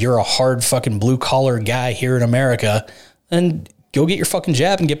 you know, you're a hard fucking blue collar guy here in America, then go get your fucking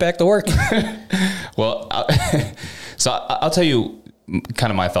jab and get back to work. Well, so I'll tell you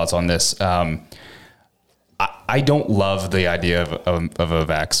kind of my thoughts on this. I don't love the idea of a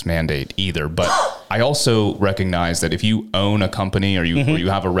vax mandate either, but I also recognize that if you own a company or you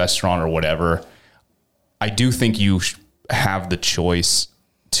have a restaurant or whatever, I do think you have the choice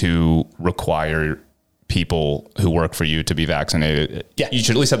to require people who work for you to be vaccinated. Yeah. You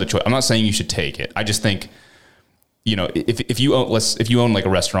should at least have the choice. I'm not saying you should take it. I just think, if you own like a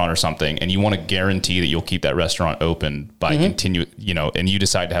restaurant or something and you want to guarantee that you'll keep that restaurant open by and you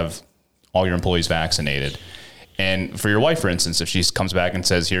decide to have all your employees vaccinated. And for your wife, for instance, if she comes back and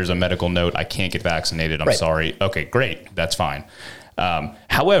says, here's a medical note, I can't get vaccinated, I'm sorry. Okay, great. That's fine.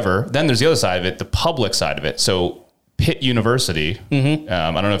 However, then there's the other side of it, the public side of it. So Pitt University,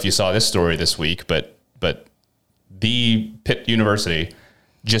 I don't know if you saw this story this week, but the Pitt University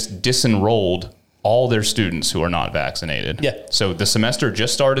just disenrolled all their students who are not vaccinated. Yeah. So the semester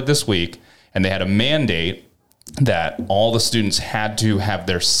just started this week, and they had a mandate that all the students had to have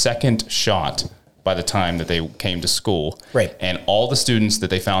their second shot by the time that they came to school. Right. And all the students that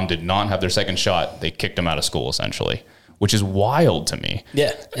they found did not have their second shot, they kicked them out of school, essentially, which is wild to me.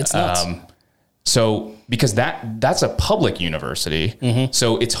 Yeah, it's nuts. So because that's a public university,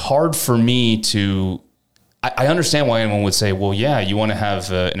 so it's hard for me to... I understand why anyone would say, well, yeah, you want to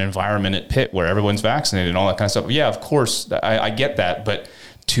have an environment at Pitt where everyone's vaccinated and all that kind of stuff. Yeah, of course, I get that. But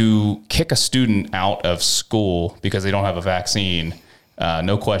to kick a student out of school because they don't have a vaccine,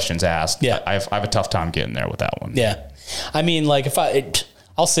 no questions asked. Yeah. I have a tough time getting there with that one. Yeah. I mean, like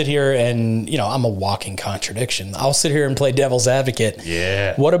I'll sit here and, I'm a walking contradiction. I'll sit here and play devil's advocate.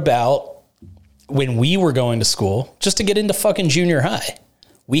 Yeah. What about when we were going to school just to get into fucking junior high?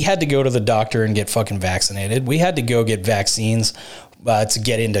 We had to go to the doctor and get fucking vaccinated. We had to go get vaccines to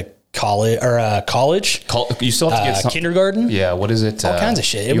get into college college. You still have to get kindergarten. Yeah. What is it? All kinds of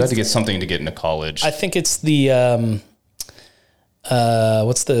shit. You have to get something to get into college. I think it's the,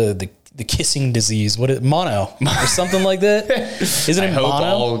 what's the kissing disease? What is mono or something like that? Isn't it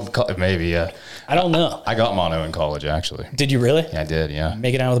mono? Maybe. Yeah. I don't know. I got mono in college, actually. Did you really? Yeah, I did. Yeah.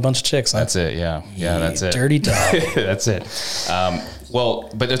 Making out with a bunch of chicks. Huh? That's it. Yeah. Yeah. That's it. Dirty dog. That's it. Well,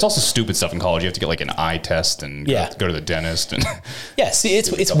 but there's also stupid stuff in college. You have to get like an eye test and go to the dentist. And yeah. See,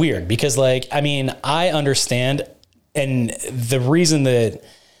 it's weird because I understand. And the reason that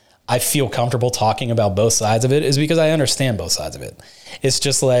I feel comfortable talking about both sides of it is because I understand both sides of it. It's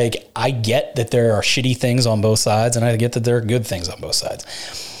just like, I get that there are shitty things on both sides and I get that there are good things on both sides.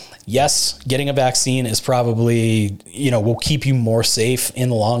 Yes, getting a vaccine is probably, will keep you more safe in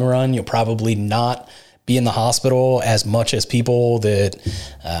the long run. You'll probably not be in the hospital as much as people that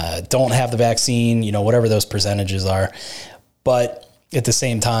don't have the vaccine, whatever those percentages are. But at the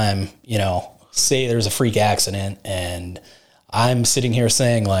same time, say there's a freak accident and I'm sitting here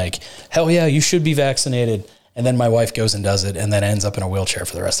saying like, hell yeah, you should be vaccinated. And then my wife goes and does it and then ends up in a wheelchair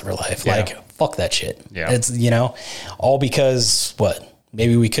for the rest of her life. Yeah. Like, fuck that shit. Yeah. It's, all because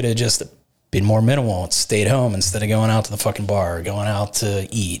maybe we could have just been more minimal and stayed home instead of going out to the fucking bar or going out to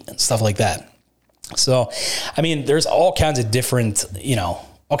eat and stuff like that. So, I mean, there's all kinds of different,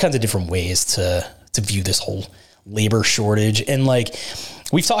 ways to view this whole labor shortage. And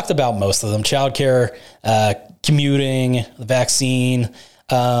we've talked about most of them: childcare, commuting, the vaccine.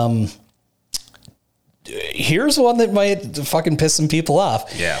 Here's one that might fucking piss some people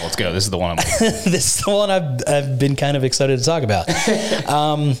off. Yeah, let's go. This is the one. This is the one I've been kind of excited to talk about.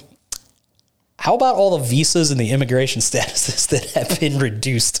 How about all the visas and the immigration statuses that have been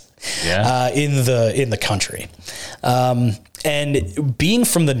reduced in the country? And being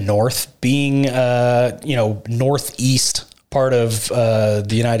from the north, being northeast part of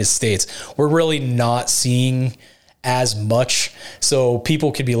the United States, we're really not seeing as much. So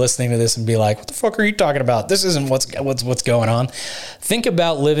people could be listening to this and be like, what the fuck are you talking about? This isn't what's going on. Think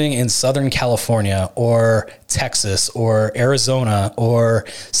about living in Southern California or Texas or Arizona or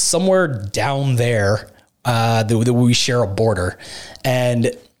somewhere down there that we share a border. And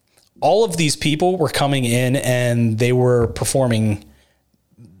all of these people were coming in and they were performing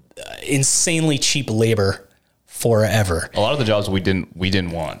insanely cheap labor forever. A lot of the jobs we didn't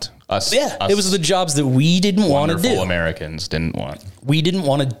want. It was the jobs that we didn't want to do. Wonderful Americans didn't want. We didn't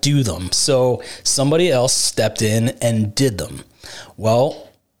want to do them. So somebody else stepped in and did them. Well,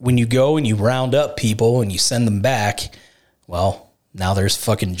 when you go and you round up people and you send them back, well, now there's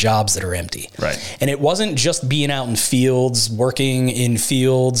fucking jobs that are empty. Right. And it wasn't just being out in fields, working in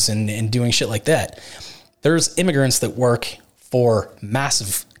fields and doing shit like that. There's immigrants that work for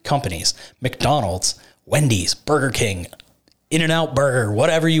massive companies: McDonald's, Wendy's, Burger King, In-N-Out Burger,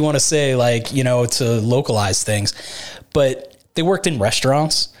 whatever you want to say, to localize things. But they worked in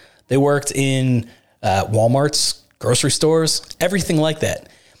restaurants. They worked in Walmarts, grocery stores, everything like that.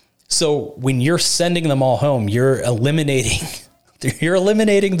 So when you're sending them all home, you're eliminating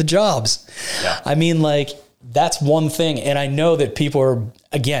the jobs. Yeah. I mean, that's one thing. And I know that people are,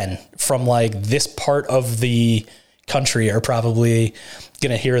 again, from this part of the country are probably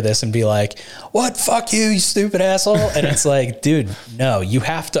going to hear this and be like, what? Fuck you, you stupid asshole. And it's like, dude, no, you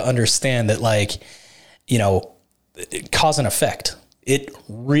have to understand that, like, you know, cause and effect. It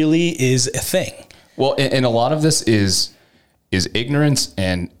really is a thing. Well, and a lot of this is ignorance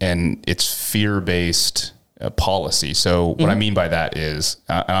and it's fear-based policy. So what I mean by that is,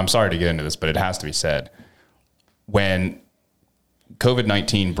 and I'm sorry to get into this, but it has to be said, when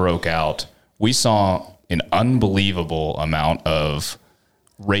COVID-19 broke out, we saw an unbelievable amount of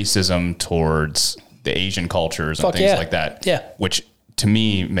racism towards the Asian cultures and things like that. Yeah. Which to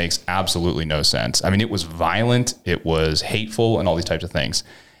me makes absolutely no sense. I mean, it was violent, it was hateful, and all these types of things.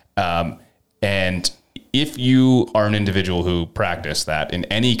 And if you are an individual who practiced that in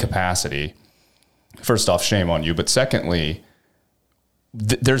any capacity, first off, shame on you. But secondly,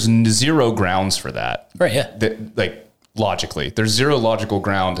 there's zero grounds for that. Right. Yeah. Like, logically, there's zero logical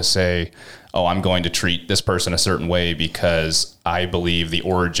ground to say, oh, I'm going to treat this person a certain way because I believe the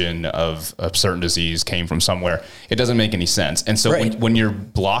origin of a certain disease came from somewhere. It doesn't make any sense. And so when you're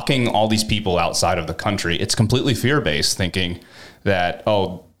blocking all these people outside of the country, it's completely fear-based, thinking that,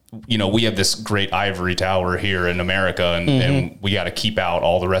 oh, you know, we have this great ivory tower here in America, and we got to keep out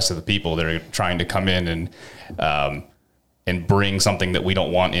all the rest of the people that are trying to come in and bring something that we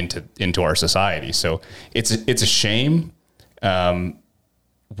don't want into our society. So it's a shame.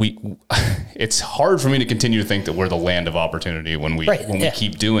 It's hard for me to continue to think that we're the land of opportunity when we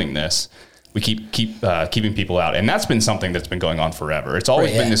keep doing this. We keep keeping people out, and that's been something that's been going on forever. It's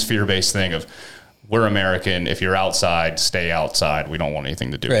always been this fear-based thing of, we're American. If you're outside, stay outside. We don't want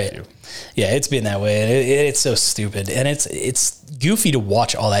anything to do with you. Yeah, it's been that way. It's so stupid, and it's goofy to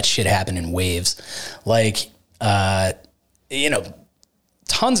watch all that shit happen in waves. Like, you know,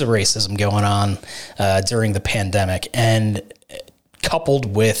 tons of racism going on during the pandemic, and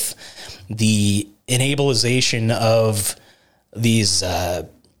coupled with the enableization of these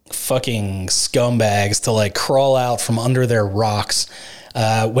fucking scumbags to, like, crawl out from under their rocks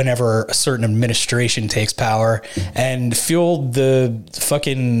whenever a certain administration takes power and feel the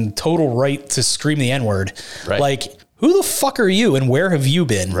fucking total right to scream the N-word. Right. Like, who the fuck are you and where have you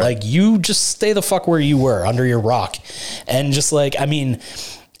been? Right. Like, you just stay the fuck where you were, under your rock. And just, like, I mean,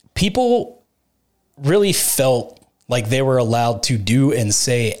 people really felt like they were allowed to do and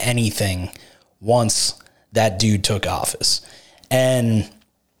say anything once that dude took office. And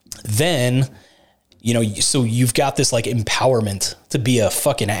then, you know, so you've got this, like, empowerment to be a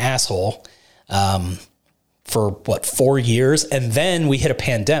fucking asshole for, 4 years? And then we hit a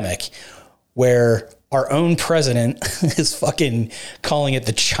pandemic where our own president is fucking calling it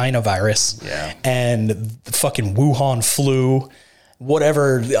the China virus and the fucking Wuhan flu,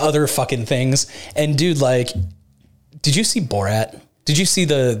 whatever other fucking things. And dude, like, did you see Borat? Did you see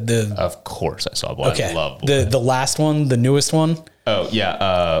the? Of course I saw Borat. Okay. I love Borat. The last one, the newest one. Oh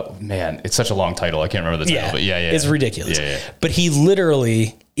yeah. Man, it's such a long title. I can't remember the title, but it's ridiculous. Yeah. But he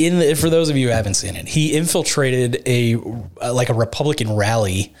literally, for those of you who haven't seen it, he infiltrated a Republican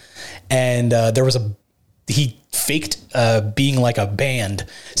rally, and he faked being like a band.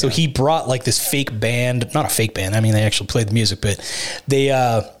 So he brought, like, this fake band, not a fake band. I mean, they actually played the music, but they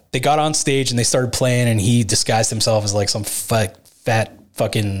got on stage and they started playing, and he disguised himself as, like, some fat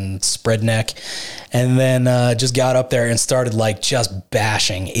fucking spreadneck, and then just got up there and started, like, just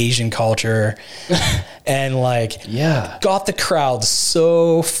bashing Asian culture and, like, got the crowd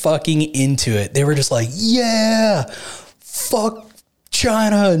so fucking into it. They were just like, yeah, fuck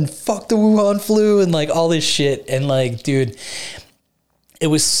China and fuck the Wuhan flu and, like, all this shit. And, like, dude, it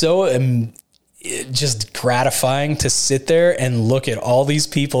was so just gratifying to sit there and look at all these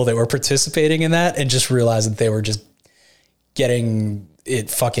people that were participating in that and just realize that they were just getting it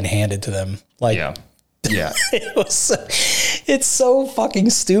fucking handed to them. Like, it's so fucking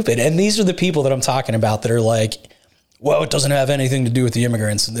stupid. And these are the people that I'm talking about that are like, well, it doesn't have anything to do with the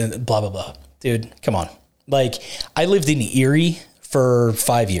immigrants, blah, blah, blah. Dude, come on. Like, I lived in Erie for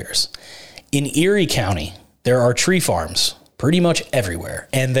 5 years. In Erie County, there are tree farms pretty much everywhere.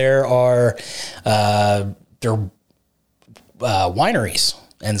 And there are wineries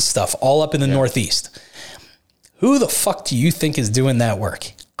and stuff all up in the Northeast. Who the fuck do you think is doing that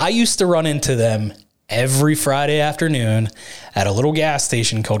work? I used to run into them every Friday afternoon at a little gas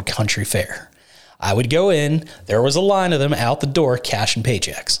station called Country Fair. I would go in, there was a line of them out the door cashing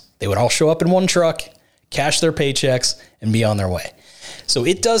paychecks. They would all show up in one truck, cash their paychecks, and be on their way. So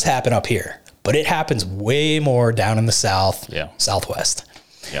it does happen up here, but it happens way more down in the South, Southwest.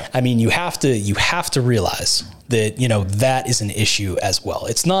 Yeah. I mean, you have to realize that, you know, that is an issue as well.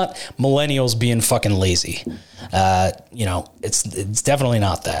 It's not millennials being fucking lazy. You know, it's definitely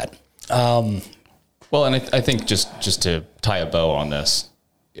not that. Well, and I think just to tie a bow on this,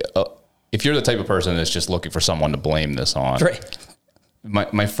 if you're the type of person that's just looking for someone to blame this on, Right.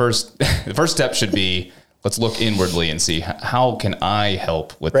 the first step should be, let's look inwardly and see how can I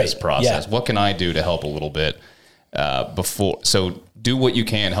help with this process? What can I do to help a little bit before? So do what you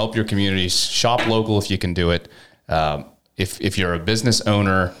can, help your community, shop local if you can do it. If you're a business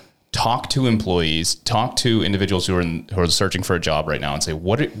owner, talk to employees, talk to individuals who are searching for a job right now and say,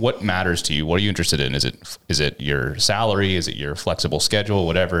 what matters to you? What are you interested in? Is it your salary? Is it your flexible schedule?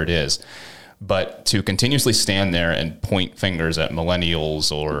 Whatever it is. But to continuously stand there and point fingers at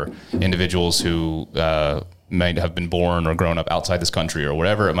millennials or individuals who might have been born or grown up outside this country or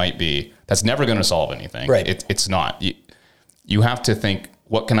whatever it might be, that's never going to solve anything. Right. It's not. You have to think,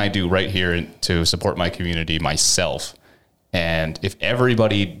 what can I do right here to support my community, myself? And if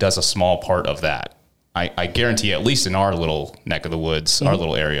everybody does a small part of that, I guarantee, at least in our little neck of the woods, our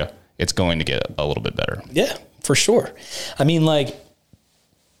little area, it's going to get a little bit better. Yeah, for sure. I mean, like,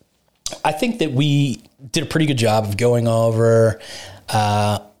 I think that we did a pretty good job of going over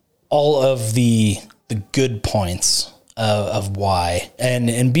all of the good points of why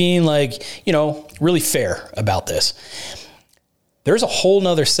and being, like, really fair about this. There's a whole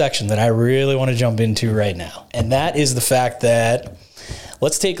nother section that I really want to jump into right now. And that is the fact that,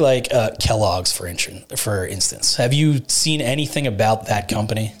 let's take like Kellogg's for instance. Have you seen anything about that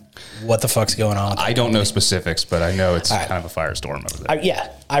company? What the fuck's going on? I don't know specifics, but I know it's kind of a firestorm over there.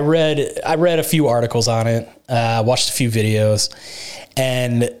 I read a few articles on it, watched a few videos,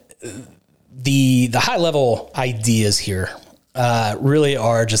 and the high level ideas here really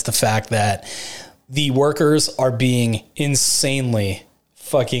are just the fact that the workers are being insanely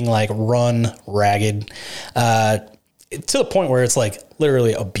fucking like run ragged to the point where it's like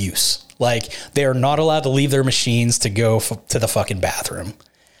literally abuse. Like, they are not allowed to leave their machines to go to the fucking bathroom.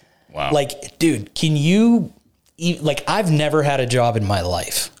 Wow. Like, dude, can you, like, I've never had a job in my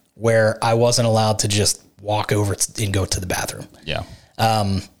life where I wasn't allowed to just walk over and go to the bathroom. Yeah.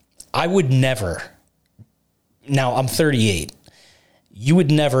 I would never. Now, I'm 38. You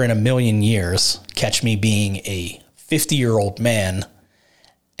would never in a million years catch me being a 50-year-old man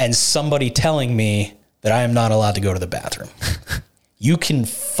and somebody telling me that I am not allowed to go to the bathroom. You can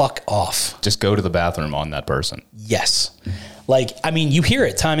fuck off. Just go to the bathroom on that person. Yes. Like, I mean, you hear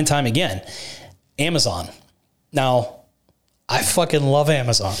it time and time again. Amazon. Now, I fucking love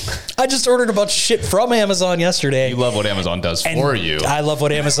Amazon. I just ordered a bunch of shit from Amazon yesterday. You love what Amazon does for you. I love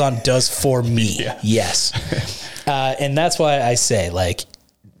what Amazon does for me. Yeah. Yes. And that's why I say, like,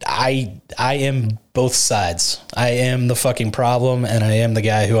 I am both sides. I am the fucking problem, and I am the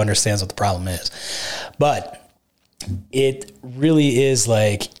guy who understands what the problem is. But it really is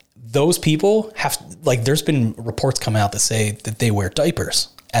like, those people have, like, there's been reports come out that say that they wear diapers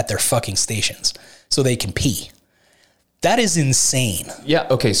at their fucking stations so they can pee. That is insane. Yeah.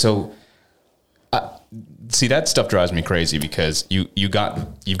 Okay. So, see, that stuff drives me crazy because you've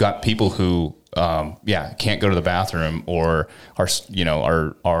got people who, can't go to the bathroom or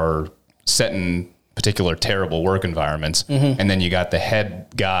are set in particular terrible work environments. Mm-hmm. And then you got the head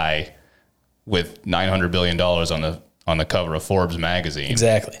guy with $900 billion on the cover of Forbes magazine.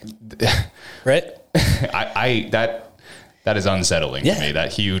 Exactly. Right. That is unsettling to me.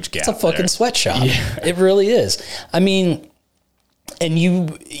 That huge gap. It's a fucking there. sweatshop. Yeah. It really is. I mean, and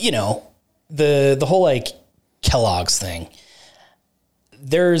the whole like Kellogg's thing.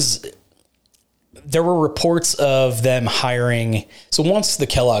 There were reports of them hiring. So once the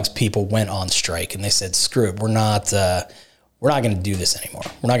Kellogg's people went on strike and they said, "Screw it, we're not going to do this anymore.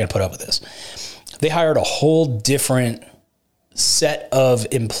 We're not going to put up with this." They hired a whole different set of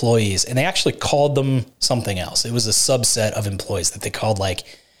employees, and they actually called them something else. It was a subset of employees that they called like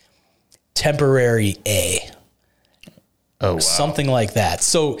temporary A. Oh, wow. Something like that.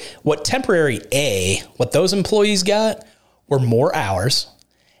 So what what those employees got were more hours,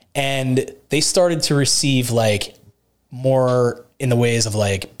 and they started to receive like more in the ways of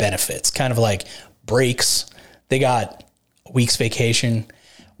like benefits, kind of like breaks. They got a week's vacation,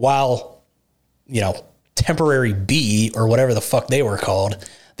 while, temporary B, or whatever the fuck they were called,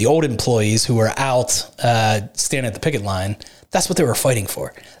 the old employees who were out standing at the picket line, that's what they were fighting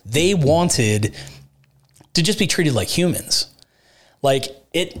for. They wanted to just be treated like humans. Like,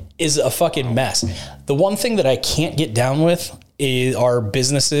 it is a fucking mess. The one thing that I can't get down with are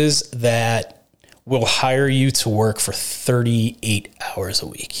businesses that will hire you to work for 38 hours a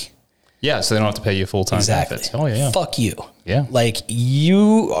week. Yeah, so they don't have to pay you full-time benefits. Oh, yeah. Fuck you. Yeah. Like,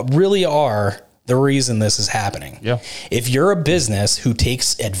 you really are the reason this is happening. Yeah. If you're a business who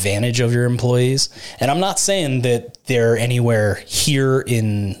takes advantage of your employees, and I'm not saying that they're anywhere here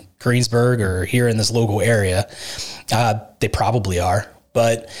in Greensburg or here in this local area. They probably are,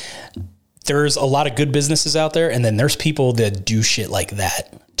 but there's a lot of good businesses out there. And then there's people that do shit like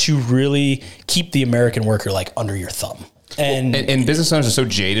that to really keep the American worker like under your thumb. And business owners are so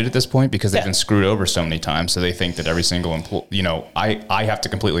jaded at this point because they've been screwed over so many times. So they think that every single employee, you know, I have to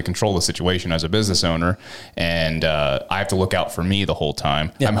completely control the situation as a business owner, and I have to look out for me the whole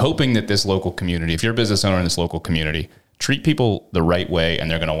time. Yeah. I'm hoping that this local community, if you're a business owner in this local community, treat people the right way,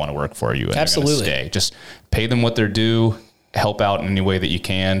 and they're going to want to work for you. And absolutely. They're going to stay. Just pay them what they're due, help out in any way that you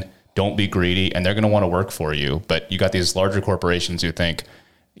can. Don't be greedy, and they're going to want to work for you. But you got these larger corporations who think,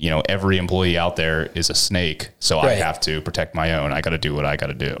 you know, every employee out there is a snake, so I have to protect my own. I got to do what I got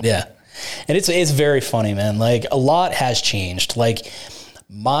to do. Yeah. And it's very funny, man. Like, a lot has changed. Like,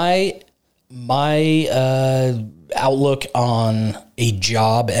 my outlook on a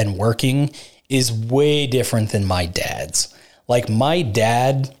job and working is way different than my dad's. Like, my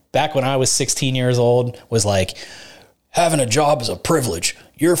dad, back when I was 16 years old, was like, having a job is a privilege.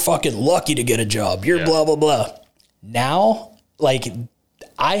 You're fucking lucky to get a job. You're blah, blah, blah. Now, like,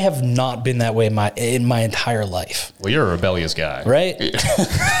 I have not been that way in my entire life. Well, you're a rebellious guy. Right?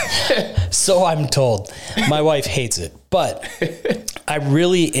 So I'm told. My wife hates it. But I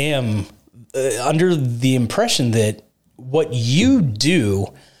really am under the impression that what you do,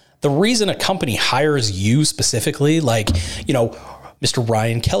 the reason a company hires you specifically, like, you know, Mr.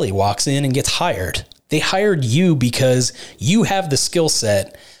 Ryan Kelly walks in and gets hired. They hired you because you have the skill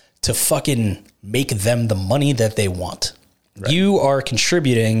set to fucking make them the money that they want. Right. You are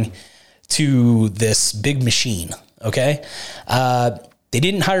contributing to this big machine, okay? They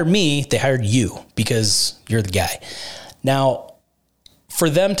didn't hire me, they hired you because you're the guy. Now, for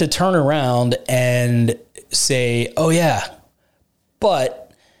them to turn around and say, oh yeah,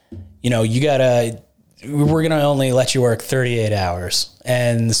 but, you know, we're going to only let you work 38 hours.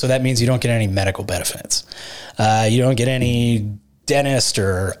 And so that means you don't get any medical benefits. You don't get any dentist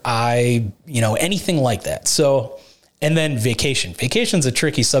or anything like that. So, and then vacation. Vacation's a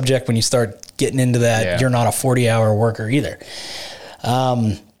tricky subject when you start getting into that. Yeah. You're not a 40-hour worker either.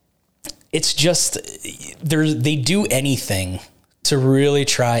 It's just, they do anything to really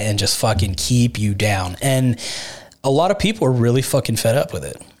try and just fucking keep you down. And a lot of people are really fucking fed up with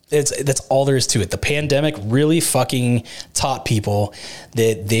it. That's all there is to it. The pandemic really fucking taught people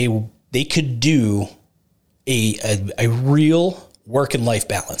that they could do a real work and life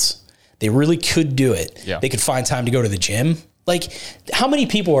balance. They really could do it. Yeah. They could find time to go to the gym. Like, how many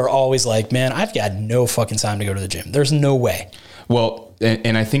people are always like, man, I've got no fucking time to go to the gym. There's no way. Well,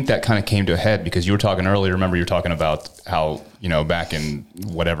 and I think that kind of came to a head because you were talking earlier. Remember, you were talking about how, you know, back in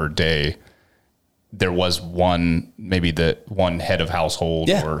whatever day, there was maybe the one head of household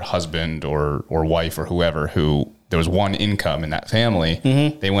or husband or wife or whoever who there was one income in that family.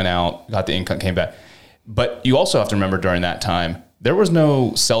 Mm-hmm. They went out, got the income, came back. But you also have to remember during that time, there was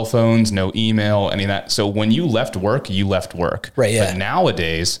no cell phones, no email, any of that. So when you left work, you left work. Right, yeah. But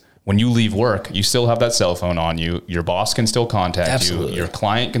nowadays, when you leave work, you still have that cell phone on you. Your boss can still contact you. Your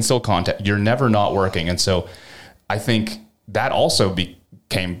client can still contact. You're never not working. And so I think that also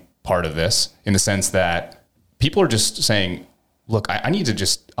became part of this in the sense that people are just saying, look, I need to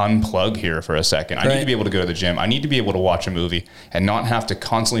just unplug here for a second. I need to be able to go to the gym. I need to be able to watch a movie and not have to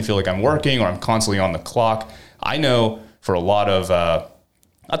constantly feel like I'm working or I'm constantly on the clock. I know for a lot of,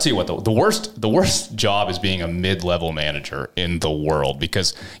 I'll tell you what, the worst job is being a mid-level manager in the world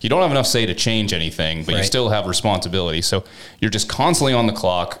because you don't have enough say to change anything, but you still have responsibility. So you're just constantly on the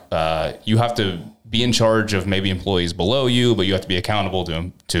clock. You have to be in charge of maybe employees below you, but you have to be accountable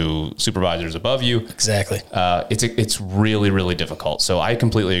to supervisors above you. Exactly. It's really, really difficult. So I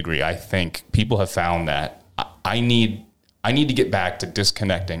completely agree. I think people have found that I need to get back to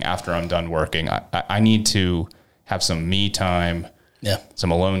disconnecting after I'm done working. I need to have some me time,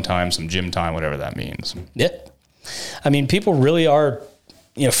 some alone time, some gym time, whatever that means. Yeah. I mean, people really are,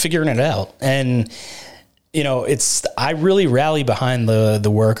 figuring it out. And, I really rally behind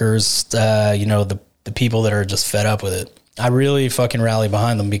the workers, the people that are just fed up with it. I really fucking rally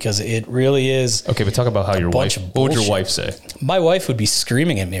behind them because it really is. Okay, but talk about how what would your wife say? My wife would be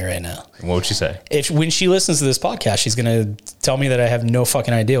screaming at me right now. And what would she say? When she listens to this podcast, she's going to tell me that I have no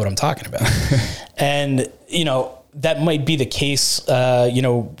fucking idea what I'm talking about. And, that might be the case,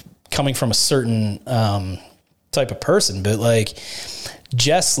 coming from a certain type of person, but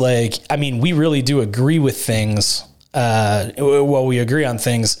Jess, we really do agree with things. We agree on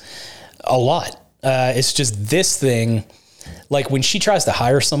things a lot. It's just this thing, when she tries to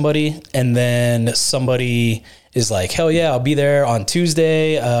hire somebody and then somebody is like, hell yeah, I'll be there on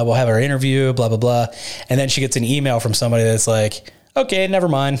Tuesday. We'll have our interview, blah, blah, blah. And then she gets an email from somebody that's like, okay, never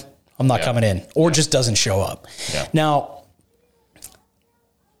mind. I'm not coming in, or just doesn't show up. Yeah. Now,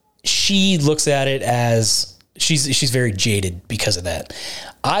 she looks at it as she's very jaded because of that.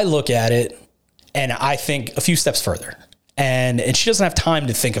 I look at it and I think a few steps further, and she doesn't have time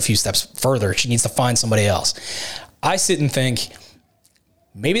to think a few steps further. She needs to find somebody else. I sit and think,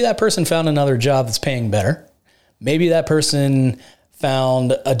 maybe that person found another job that's paying better. Maybe that person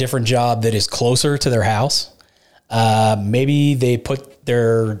found a different job that is closer to their house. Maybe they put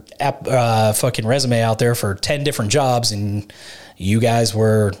their fucking resume out there for 10 different jobs and you guys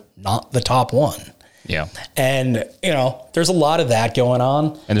were not the top one. Yeah. And, there's a lot of that going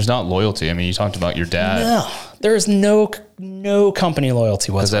on. And there's not loyalty. I mean, you talked about your dad. No, there's no company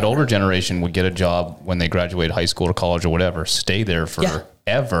loyalty whatsoever. Because that older generation would get a job when they graduate high school or college or whatever, stay there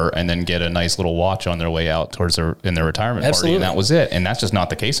forever, and then get a nice little watch on their way out in their retirement party. And that was it. And that's just not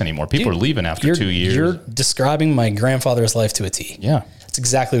the case anymore. People are leaving after 2 years. You're describing my grandfather's life to a T. Yeah. That's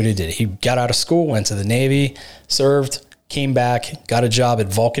exactly what he did. He got out of school, went to the Navy, served, came back, got a job at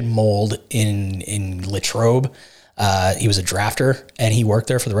Vulcan Mold in Latrobe. He was a drafter, and he worked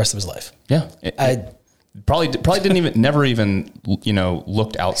there for the rest of his life. Yeah. Probably never even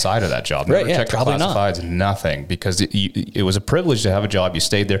looked outside of that job. Never checked the classifieds, nothing, because it was a privilege to have a job. You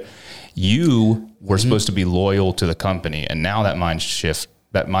stayed there. You were supposed to be loyal to the company, and now that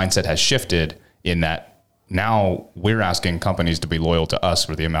mindset has shifted in that now we're asking companies to be loyal to us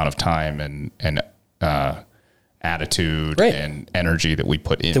for the amount of time and attitude and energy that we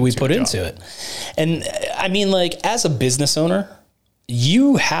put into it. And I mean, like, as a business owner,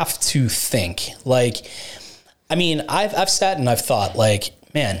 you have to think, like, I mean, I've sat and I've thought, like,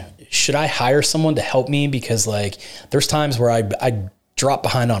 man, should I hire someone to help me? Because, like, there's times where I drop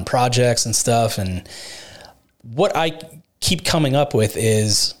behind on projects and stuff. And what I keep coming up with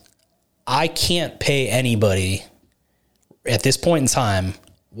is I can't pay anybody at this point in time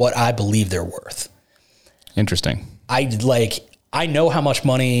what I believe they're worth. Interesting. I know how much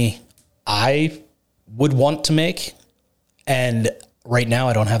money I would want to make, and right now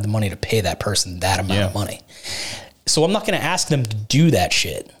I don't have the money to pay that person that amount of money. So I'm not going to ask them to do that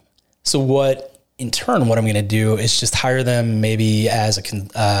shit. So what I'm going to do is just hire them maybe as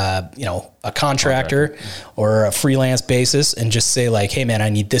a contractor or a freelance basis, and just say, like, hey man, I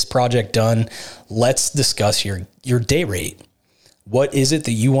need this project done. Let's discuss your day rate. What is it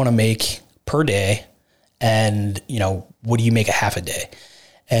that you want to make per day? And, what do you make a half a day?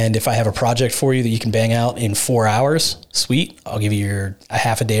 And if I have a project for you that you can bang out in 4 hours, sweet, I'll give you a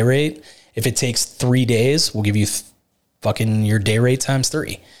half a day rate. If it takes 3 days, we'll give you fucking your day rate times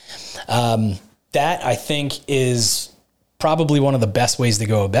 3. That, I think, is probably one of the best ways to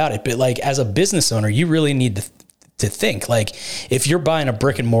go about it. But, like, as a business owner, you really need to think, like, if you're buying a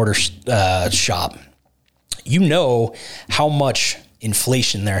brick and mortar shop, how much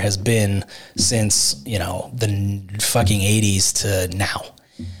inflation there has been since, the fucking 80s to now.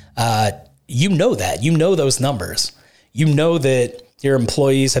 Those numbers. That your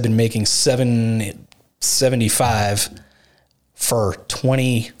employees have been making $7.75 for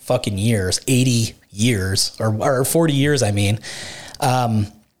 20 fucking years, 80 years, or 40 years, I mean.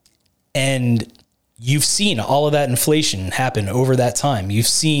 And you've seen all of that inflation happen over that time. You've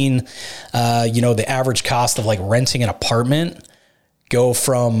seen, the average cost of, like, renting an apartment go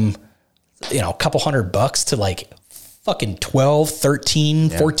from, a couple $100 to, like, fucking $1,200,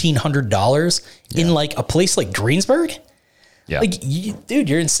 $1,300, $1,400 in, like, a place like Greensburg. Yeah. Like, dude,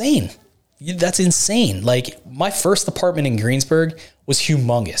 you're insane. That's insane. Like, my first apartment in Greensburg was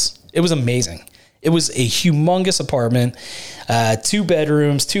humongous. It was amazing. It was a humongous apartment, 2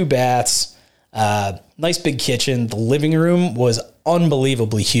 bedrooms, 2 baths, nice big kitchen. The living room was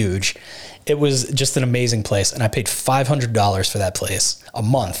unbelievably huge. It was just an amazing place. And I paid $500 for that place a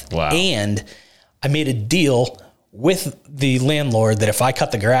month. Wow. And I made a deal with the landlord that if I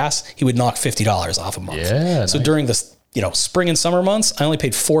cut the grass, he would knock $50 off a month. Yeah. So during the, spring and summer months, I only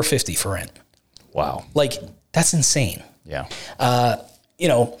paid $450 for rent. Wow. Like, that's insane. Yeah.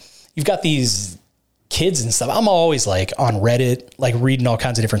 You've got these kids and stuff. I'm always, like, on Reddit, like, reading all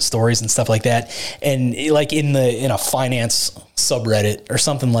kinds of different stories and stuff like that. And, like, in a finance subreddit or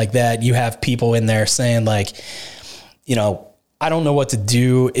something like that, you have people in there saying, like, I don't know what to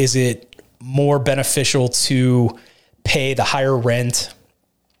do. Is it more beneficial to pay the higher rent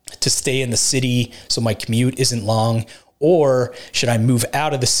to stay in the city so my commute isn't long? Or should I move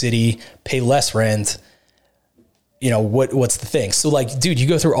out of the city, pay less rent? What's the thing? So, like, dude, you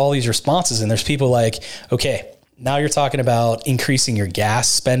go through all these responses and there's people like, okay, now you're talking about increasing your gas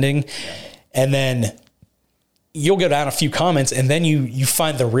spending. And then you'll go down a few comments and then you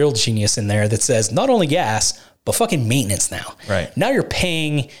find the real genius in there that says not only gas, but fucking maintenance now. Right. Now you're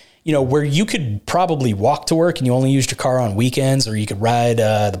paying, where you could probably walk to work and you only used your car on weekends, or you could ride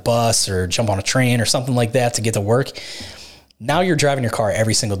the bus or jump on a train or something like that to get to work. Now you're driving your car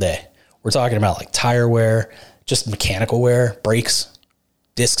every single day. We're talking about like tire wear, just mechanical wear, brakes,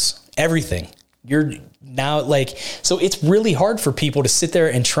 discs, everything. You're now so it's really hard for people to sit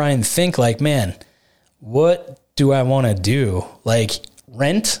there and try and think like, man, what do I want to do? Like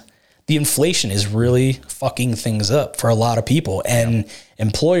rent, the inflation is really fucking things up for a lot of people, and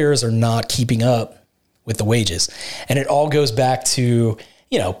employers are not keeping up with the wages. And it all goes back to,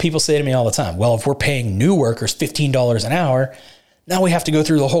 people say to me all the time, well, if we're paying new workers $15 an hour, now we have to go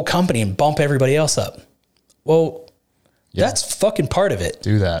through the whole company and bump everybody else up. Well, that's fucking part of it.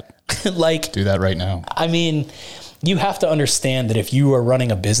 Do that. Do that right now. I mean, you have to understand that if you are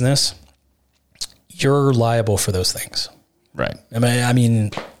running a business, you're liable for those things. Right. Am I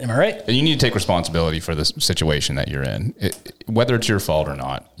right? And you need to take responsibility for the situation that you're in. Whether it's your fault or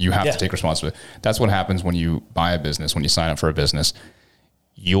not, you have to take responsibility. That's what happens when you buy a business, when you sign up for a business.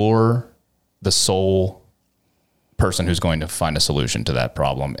 You're the sole person who's going to find a solution to that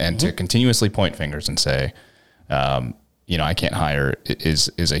problem. And to continuously point fingers and say, I can't hire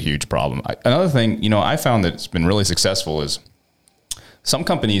is a huge problem. Another thing, I found that's been really successful is some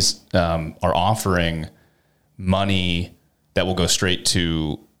companies are offering money that will go straight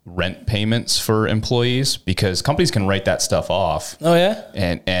to rent payments for employees, because companies can write that stuff off. Oh yeah.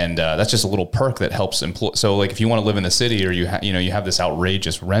 And that's just a little perk that helps employ. So like if you want to live in the city, or you have this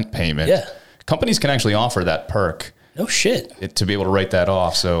outrageous rent payment, companies can actually offer that perk. No shit. To be able to write that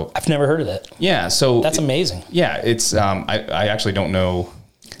off. So I've never heard of that. Yeah. So that's amazing. Yeah. It's, I actually don't know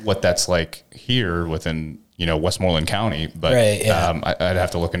what that's like here within, Westmoreland County, but I'd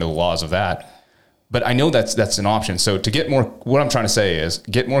have to look into the laws of that. But I know that's an option. So to get more, what I'm trying to say is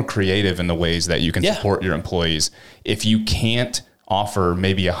get more creative in the ways that you can support your employees. If you can't offer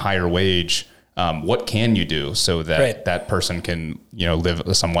maybe a higher wage, what can you do so that that person can, live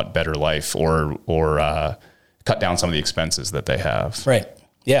a somewhat better life, or cut down some of the expenses that they have. Right.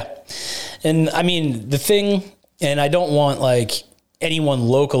 Yeah. And I mean, the thing, and I don't want like anyone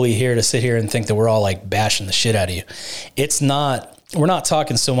locally here to sit here and think that we're all like bashing the shit out of you. We're not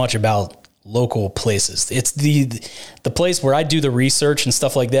talking so much about local places. It's the place where I do the research and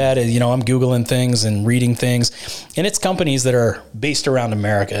stuff like that. I'm Googling things and reading things, and it's companies that are based around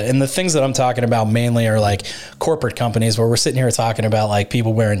America. And the things that I'm talking about mainly are like corporate companies where we're sitting here talking about like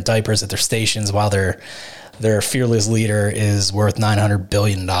people wearing diapers at their stations while their fearless leader is worth $900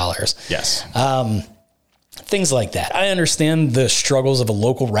 billion. Yes. Things like that. I understand the struggles of a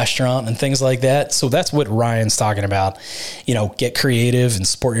local restaurant and things like that. So that's what Ryan's talking about. Get creative and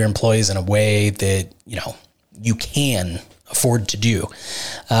support your employees in a way that, you can afford to do.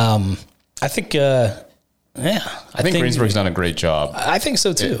 I think Greensburg's done a great job. I think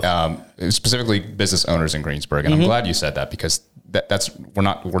so too. Specifically business owners in Greensburg. And I'm glad you said that, because we're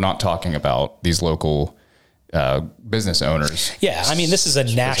not talking about these local business owners. Yeah. I mean, this is a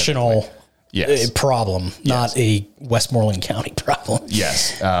national problem, not a Westmoreland County problem.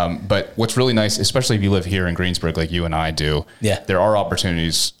 Yes. But what's really nice, especially if you live here in Greensburg, like you and I do, there are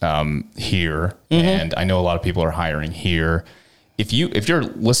opportunities here. And I know a lot of people are hiring here. If you're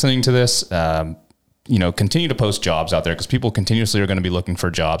listening to this, continue to post jobs out there, because people continuously are going to be looking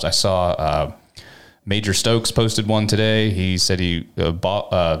for jobs. I saw Major Stokes posted one today. He said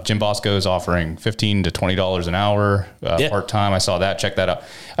Jim Bosco is offering $15 to $20 an hour part-time. I saw that. Check that out.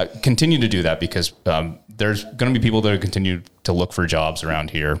 Continue to do that, because there's going to be people that are continue to look for jobs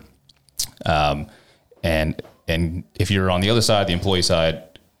around here. And if you're on the other side, the employee side,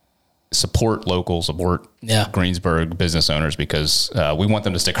 support local, support Greensburg business owners, because we want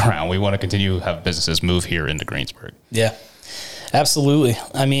them to stick around. We want to continue to have businesses move here into Greensburg. Yeah, absolutely.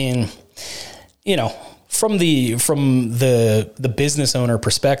 I mean, from the business owner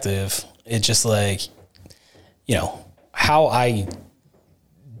perspective, it's just like, how I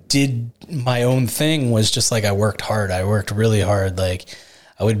did my own thing was just like, I worked hard. I worked really hard. Like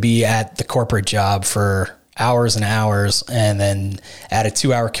I would be at the corporate job for hours and hours, and then add a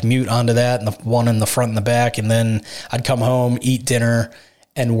 2-hour commute onto that, and the one in the front and the back. And then I'd come home, eat dinner,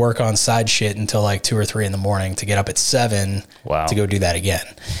 and work on side shit until like 2 or 3 in the morning to get up at 7 to go do that again.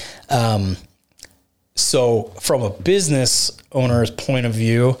 So from a business owner's point of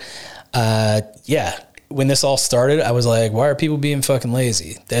view, when this all started, I was like, why are people being fucking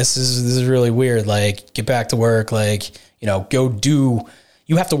lazy? This is really weird. Like, get back to work. Like, you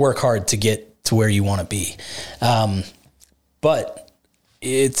have to work hard to get to where you want to be. But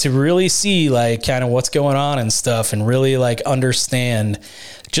to really see like kind of what's going on and stuff and really like understand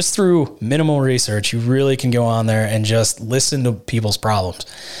just through minimal research, you really can go on there and just listen to people's problems.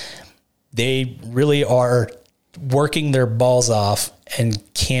 They really are working their balls off and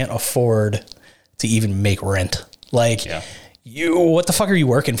can't afford to even make rent. Like what the fuck are you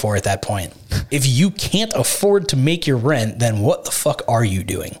working for at that point? If you can't afford to make your rent, then what the fuck are you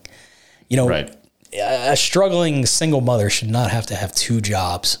doing? You know, a struggling single mother should not have to have 2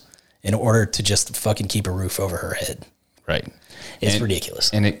 jobs in order to just fucking keep a roof over her head. Right. It's ridiculous.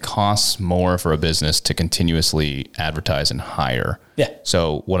 And it costs more for a business to continuously advertise and hire. Yeah.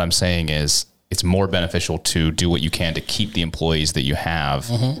 So what I'm saying is it's more beneficial to do what you can to keep the employees that you have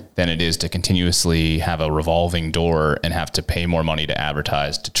than it is to continuously have a revolving door and have to pay more money to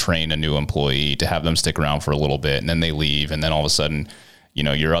advertise, to train a new employee, to have them stick around for a little bit and then they leave. And then all of a sudden, you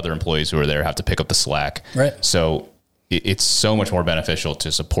know, your other employees who are there have to pick up the slack. Right. So it's so much more beneficial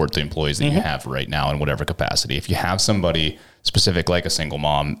to support the employees that you have right now in whatever capacity. If you have somebody specific like a single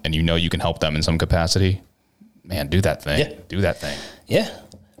mom and you know you can help them in some capacity, man, do that thing. Yeah. Do that thing. Yeah.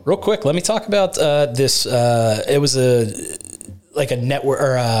 Real quick, let me talk about this. It was a network,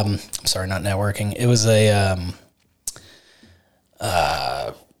 or sorry, not networking. It was a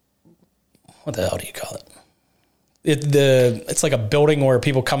what the hell do you call it? It's like a building where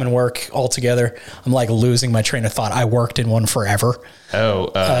people come and work all together. I'm like losing my train of thought. I worked in one forever.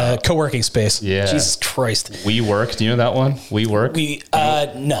 Co-working space. Yeah. Jesus Christ. WeWork. Do you know that one? WeWork?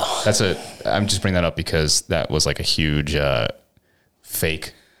 No. I'm just bringing that up because that was like a huge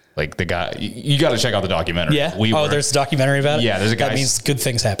fake. Like the guy, you got to check out the documentary. Yeah. There's a documentary about it. Yeah. There's a guy. That means good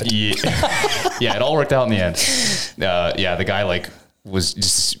things happen. Yeah. Yeah. It all worked out in the end. The guy like was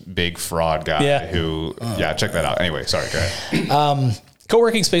just a big fraud guy who, check that out. Anyway, sorry. Go ahead.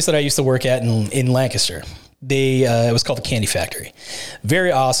 Co-working space that I used to work at in Lancaster. It was called the Candy Factory.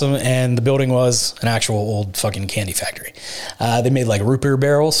 Very awesome. And the building was an actual old fucking candy factory. They made like root beer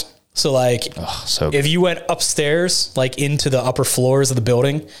barrels. So like if you went upstairs, like into the upper floors of the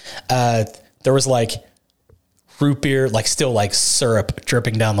building, there was like root beer, like still like syrup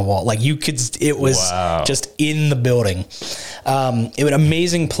dripping down the wall. Like it was just in the building. It was an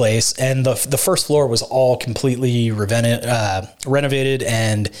amazing place. And the first floor was all completely renovated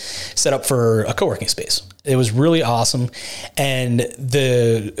and set up for a co-working space. It was really awesome. And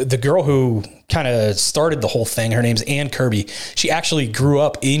the girl who kind of started the whole thing, her name's Ann Kirby. She actually grew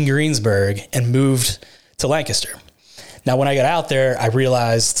up in Greensburg and moved to Lancaster. Now, when I got out there, I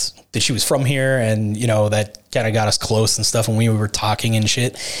realized that she was from here and, you know, that kind of got us close and stuff when we were talking and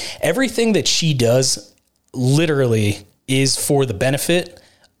shit. Everything that she does literally is for the benefit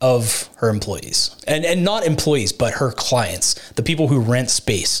of her employees and not employees, but her clients, the people who rent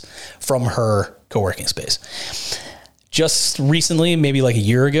space from her co-working space. Just recently, maybe like a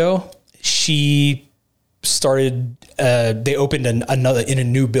year ago, she started, they opened another in a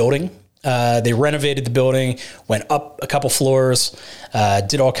new building. They renovated the building, went up a couple floors,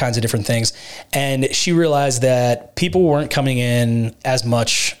 did all kinds of different things. And she realized that people weren't coming in as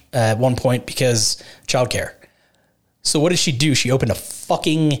much at one point because childcare. So what did she do? She opened a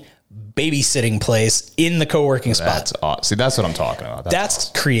fucking babysitting place in the co-working spot. That's awesome. See, that's what I'm talking about. That's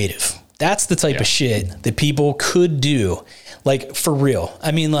awesome. Creative. That's the type of shit that people could do. Like, for real.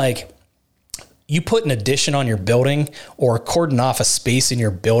 I mean, like, you put an addition on your building or cordon off a space in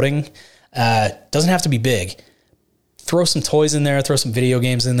your building. Doesn't have to be big. Throw some toys in there, throw some video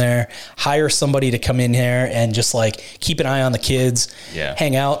games in there, hire somebody to come in here and just like keep an eye on the kids,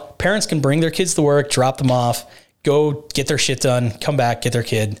 hang out. Parents can bring their kids to work, drop them off, go get their shit done, come back, get their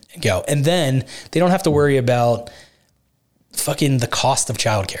kid and go. And then they don't have to worry about fucking the cost of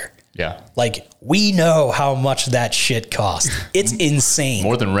childcare. Yeah. Like, we know how much that shit costs. It's insane.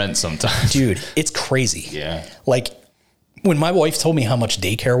 More than rent sometimes. Dude, it's crazy. Yeah. Like, when my wife told me how much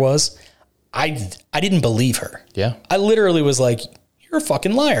daycare was, I didn't believe her. Yeah. I literally was like, you're a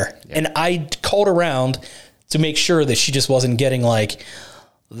fucking liar. Yeah. And I called around to make sure that she just wasn't getting like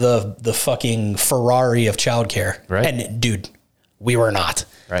the fucking Ferrari of childcare. Right. And dude, we were not.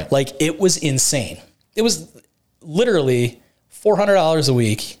 Right. Like, it was insane. It was literally $400 a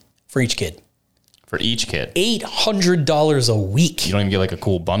week for each kid. For each kid. $800 a week. You don't even get like a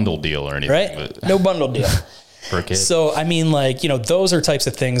cool bundle deal or anything. Right? But No bundle deal. Per kid. So, I mean, like, you know, those are types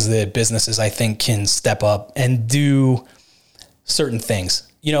of things that businesses, I think, can step up and do certain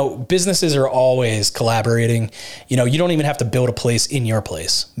things. You know, businesses are always collaborating. You know, you don't even have to build a place in your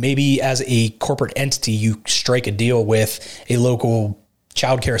place. Maybe as a corporate entity, you strike a deal with a local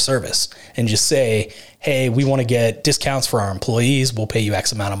childcare service and just say, hey, we want to get discounts for our employees. We'll pay you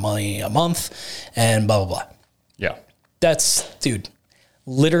X amount of money a month and blah, blah, blah. Yeah. That's, dude,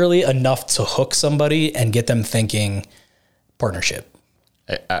 literally enough to hook somebody and get them thinking partnership.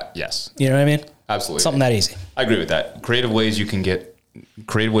 Yes. You know what I mean? Absolutely. Something that easy. I agree with that. Creative ways you can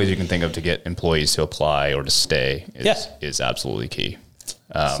think of to get employees to apply or to stay is absolutely key.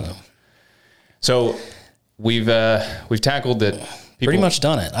 So we've tackled that. Pretty much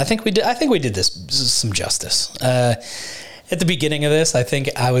done it. I think we did this some justice. At the beginning of this, I think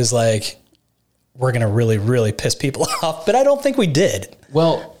I was like, we're going to really, really piss people off, but I don't think we did.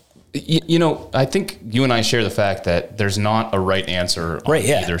 Well, I think you and I share the fact that there's not a right answer on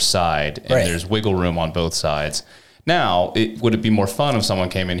either side, and there's wiggle room on both sides. Now, would it be more fun if someone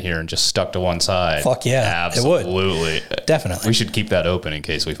came in here and just stuck to one side? Fuck yeah, absolutely. It would. Definitely. We should keep that open in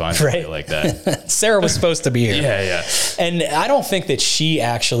case we find somebody like that. Sarah was supposed to be here. Yeah. And I don't think that she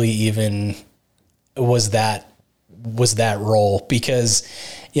actually even was that role, because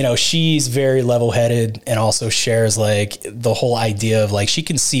she's very level-headed and also shares like the whole idea of like she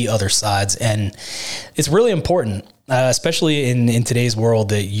can see other sides, and it's really important, especially in today's world,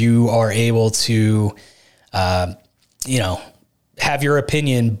 that you are able to have your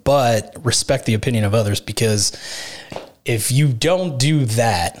opinion but respect the opinion of others, because if you don't do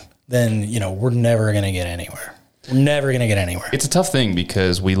that, then we're never going to get anywhere. It's a tough thing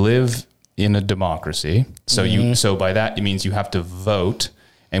because we live in a democracy. So so by that, it means you have to vote.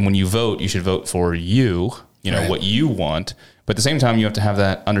 And when you vote, you should vote for what you want. But at the same time, you have to have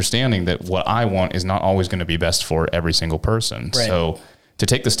that understanding that what I want is not always going to be best for every single person. Right. So to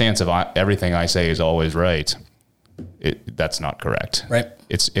take the stance of everything I say is always right, that's not correct. Right.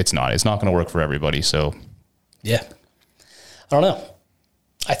 It's not going to work for everybody. So yeah, I don't know.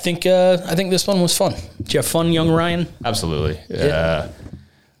 I think this one was fun. Did you have fun, young Ryan? Absolutely. Yeah.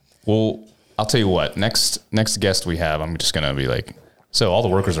 Well, I'll tell you what, next guest we have, I'm just going to be like, so all the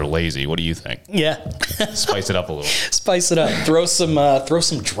workers are lazy. What do you think? Yeah. Spice it up a little. Spice it up. Throw some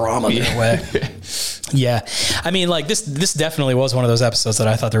drama their way. Yeah. I mean, like this definitely was one of those episodes that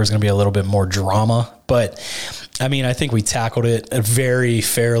I thought there was going to be a little bit more drama, but I mean, I think we tackled it very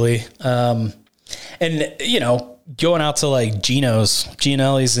fairly. And going out to like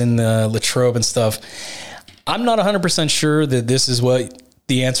Gianelli's in the Latrobe and stuff, I'm not 100% sure that this is what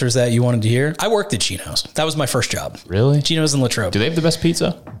the answers that you wanted to hear. I worked at Gino's. That was my first job. Really? Gino's in Latrobe. Do they have the best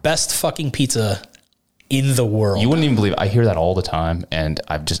pizza? Best fucking pizza in the world. You wouldn't even believe it. I hear that all the time, and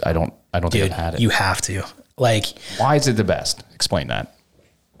I don't think I've had it. You have to. Like, why is it the best? Explain that.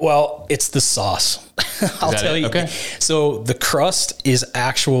 Well, it's the sauce. I'll tell you. Okay. So the crust is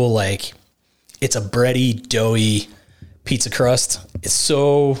actual, like, it's a bready, doughy pizza crust. It's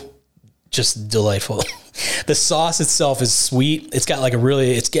so just delightful. The sauce itself is sweet. It's got like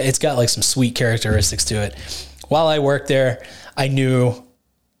it's got like some sweet characteristics to it. While I worked there, I knew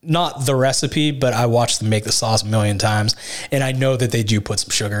not the recipe, but I watched them make the sauce a million times, and I know that they do put some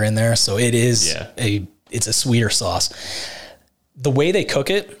sugar in there. So it is it's a sweeter sauce. The way they cook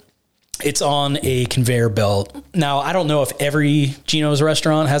it, it's on a conveyor belt. Now, I don't know if every Gino's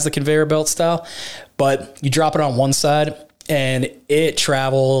restaurant has the conveyor belt style, but you drop it on one side and it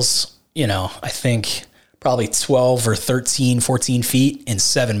travels, I think probably 12 or 13, 14 feet in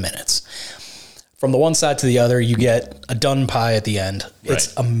 7 minutes. From the one side to the other, you get a done pie at the end. Right.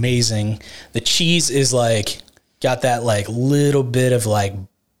 It's amazing. The cheese is like, got that like little bit of like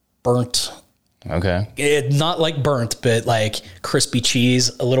burnt. Okay. Not like burnt, but like crispy cheese,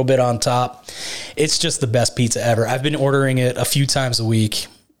 a little bit on top. It's just the best pizza ever. I've been ordering it a few times a week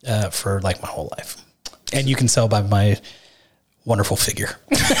for like my whole life. And you can tell by my wonderful figure.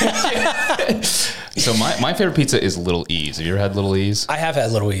 So my favorite pizza is Little E's. Have you ever had Little E's? I have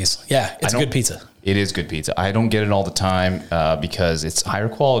had Little E's. Yeah, it's good pizza. It is good pizza. I don't get it all the time because it's higher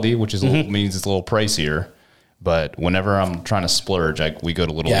quality, which is means it's a little pricier. But whenever I'm trying to splurge, we go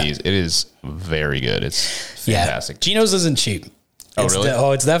to Little E's. It is very good. It's fantastic. Gino's isn't cheap. Oh, really?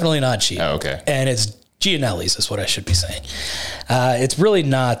 It's definitely not cheap. Oh, okay. And it's Gianelli's is what I should be saying. It's really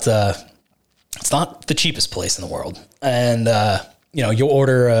not... it's not the cheapest place in the world. And, you'll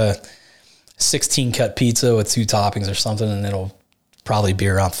order a 16 cut pizza with 2 toppings or something, and it'll probably be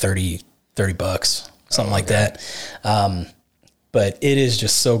around $30, something like that. But it is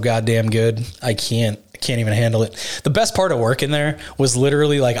just so goddamn good. I can't even handle it. The best part of working there was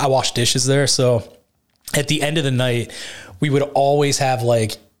literally like I washed dishes there. So at the end of the night, we would always have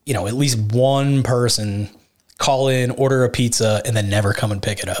like, at least one person call in, order a pizza, and then never come and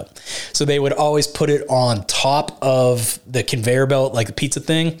pick it up. So they would always put it on top of the conveyor belt, like the pizza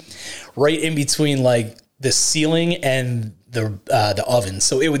thing, right in between like the ceiling and the oven,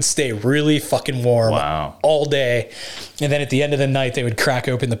 so it would stay really fucking warm all day. And then at the end of the night, they would crack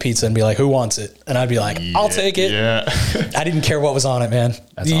open the pizza and be like, "Who wants it?" And I'd be like, "I'll take it." Yeah. I didn't care what was on it, man.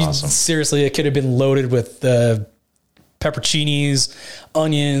 That's awesome. Seriously, it could have been loaded with pepperoncinis,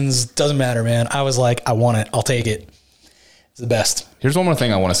 onions. Doesn't matter, man. I was like, I want it. I'll take it. It's the best. Here's one more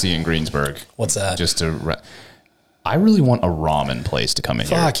thing I want to see in Greensburg. What's that? I really want a ramen place to come in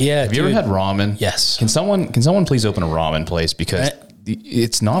here. Fuck yeah, Have you ever had ramen? Yes. Can someone please open a ramen place? Because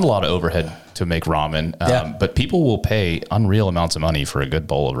it's not a lot of overhead to make ramen, but people will pay unreal amounts of money for a good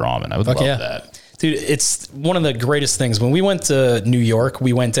bowl of ramen. I would love that. Dude, it's one of the greatest things. When we went to New York,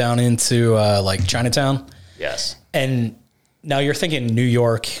 we went down into like Chinatown. Yes. And now you're thinking New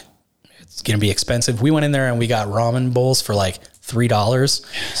York, it's going to be expensive. We went in there and we got ramen bowls for like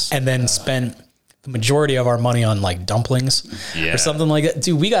 $3 and then spent the majority of our money on like dumplings or something like that.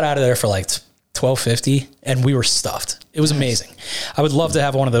 Dude, we got out of there for like $12.50 and we were stuffed. It was amazing. I would love to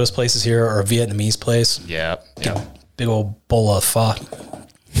have one of those places here or a Vietnamese place. Yeah. Big old bowl of pho.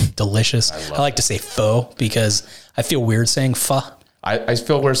 Delicious. I like to say pho because I feel weird saying pho. I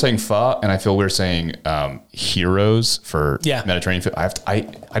feel we're saying pho, and I feel we're saying heroes for Mediterranean food.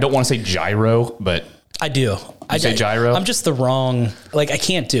 I don't want to say gyro, but I do. I say gyro. I'm just the wrong. Like I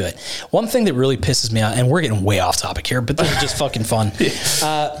can't do it. One thing that really pisses me off, and we're getting way off topic here, but this is just fucking fun.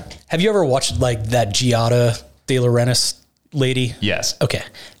 Have you ever watched like that Giada De Laurentiis lady? Yes. Okay.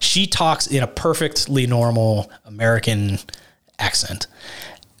 She talks in a perfectly normal American accent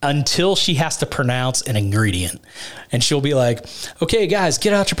until she has to pronounce an ingredient. And she'll be like, "Okay, guys,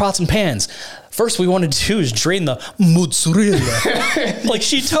 get out your pots and pans. First we want to do is drain the mozzarella." Like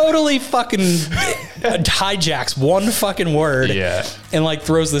she totally fucking hijacks one fucking word and like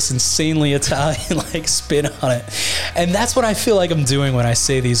throws this insanely Italian like spin on it. And that's what I feel like I'm doing when I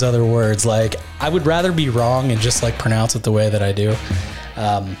say these other words. Like I would rather be wrong and just like pronounce it the way that I do.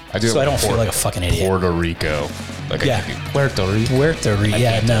 So I don't feel like a fucking idiot. Puerto Rico. Like Puerto Rico.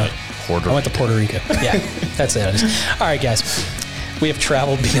 Yeah, no. I went to Puerto Rico. Yeah, that's it. All right, guys. We have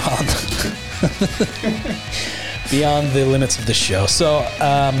traveled beyond the limits of the show. So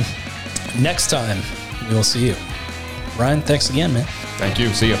next time, we will see you. Ryan, thanks again, man. Thank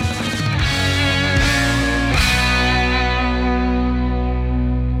you. See you.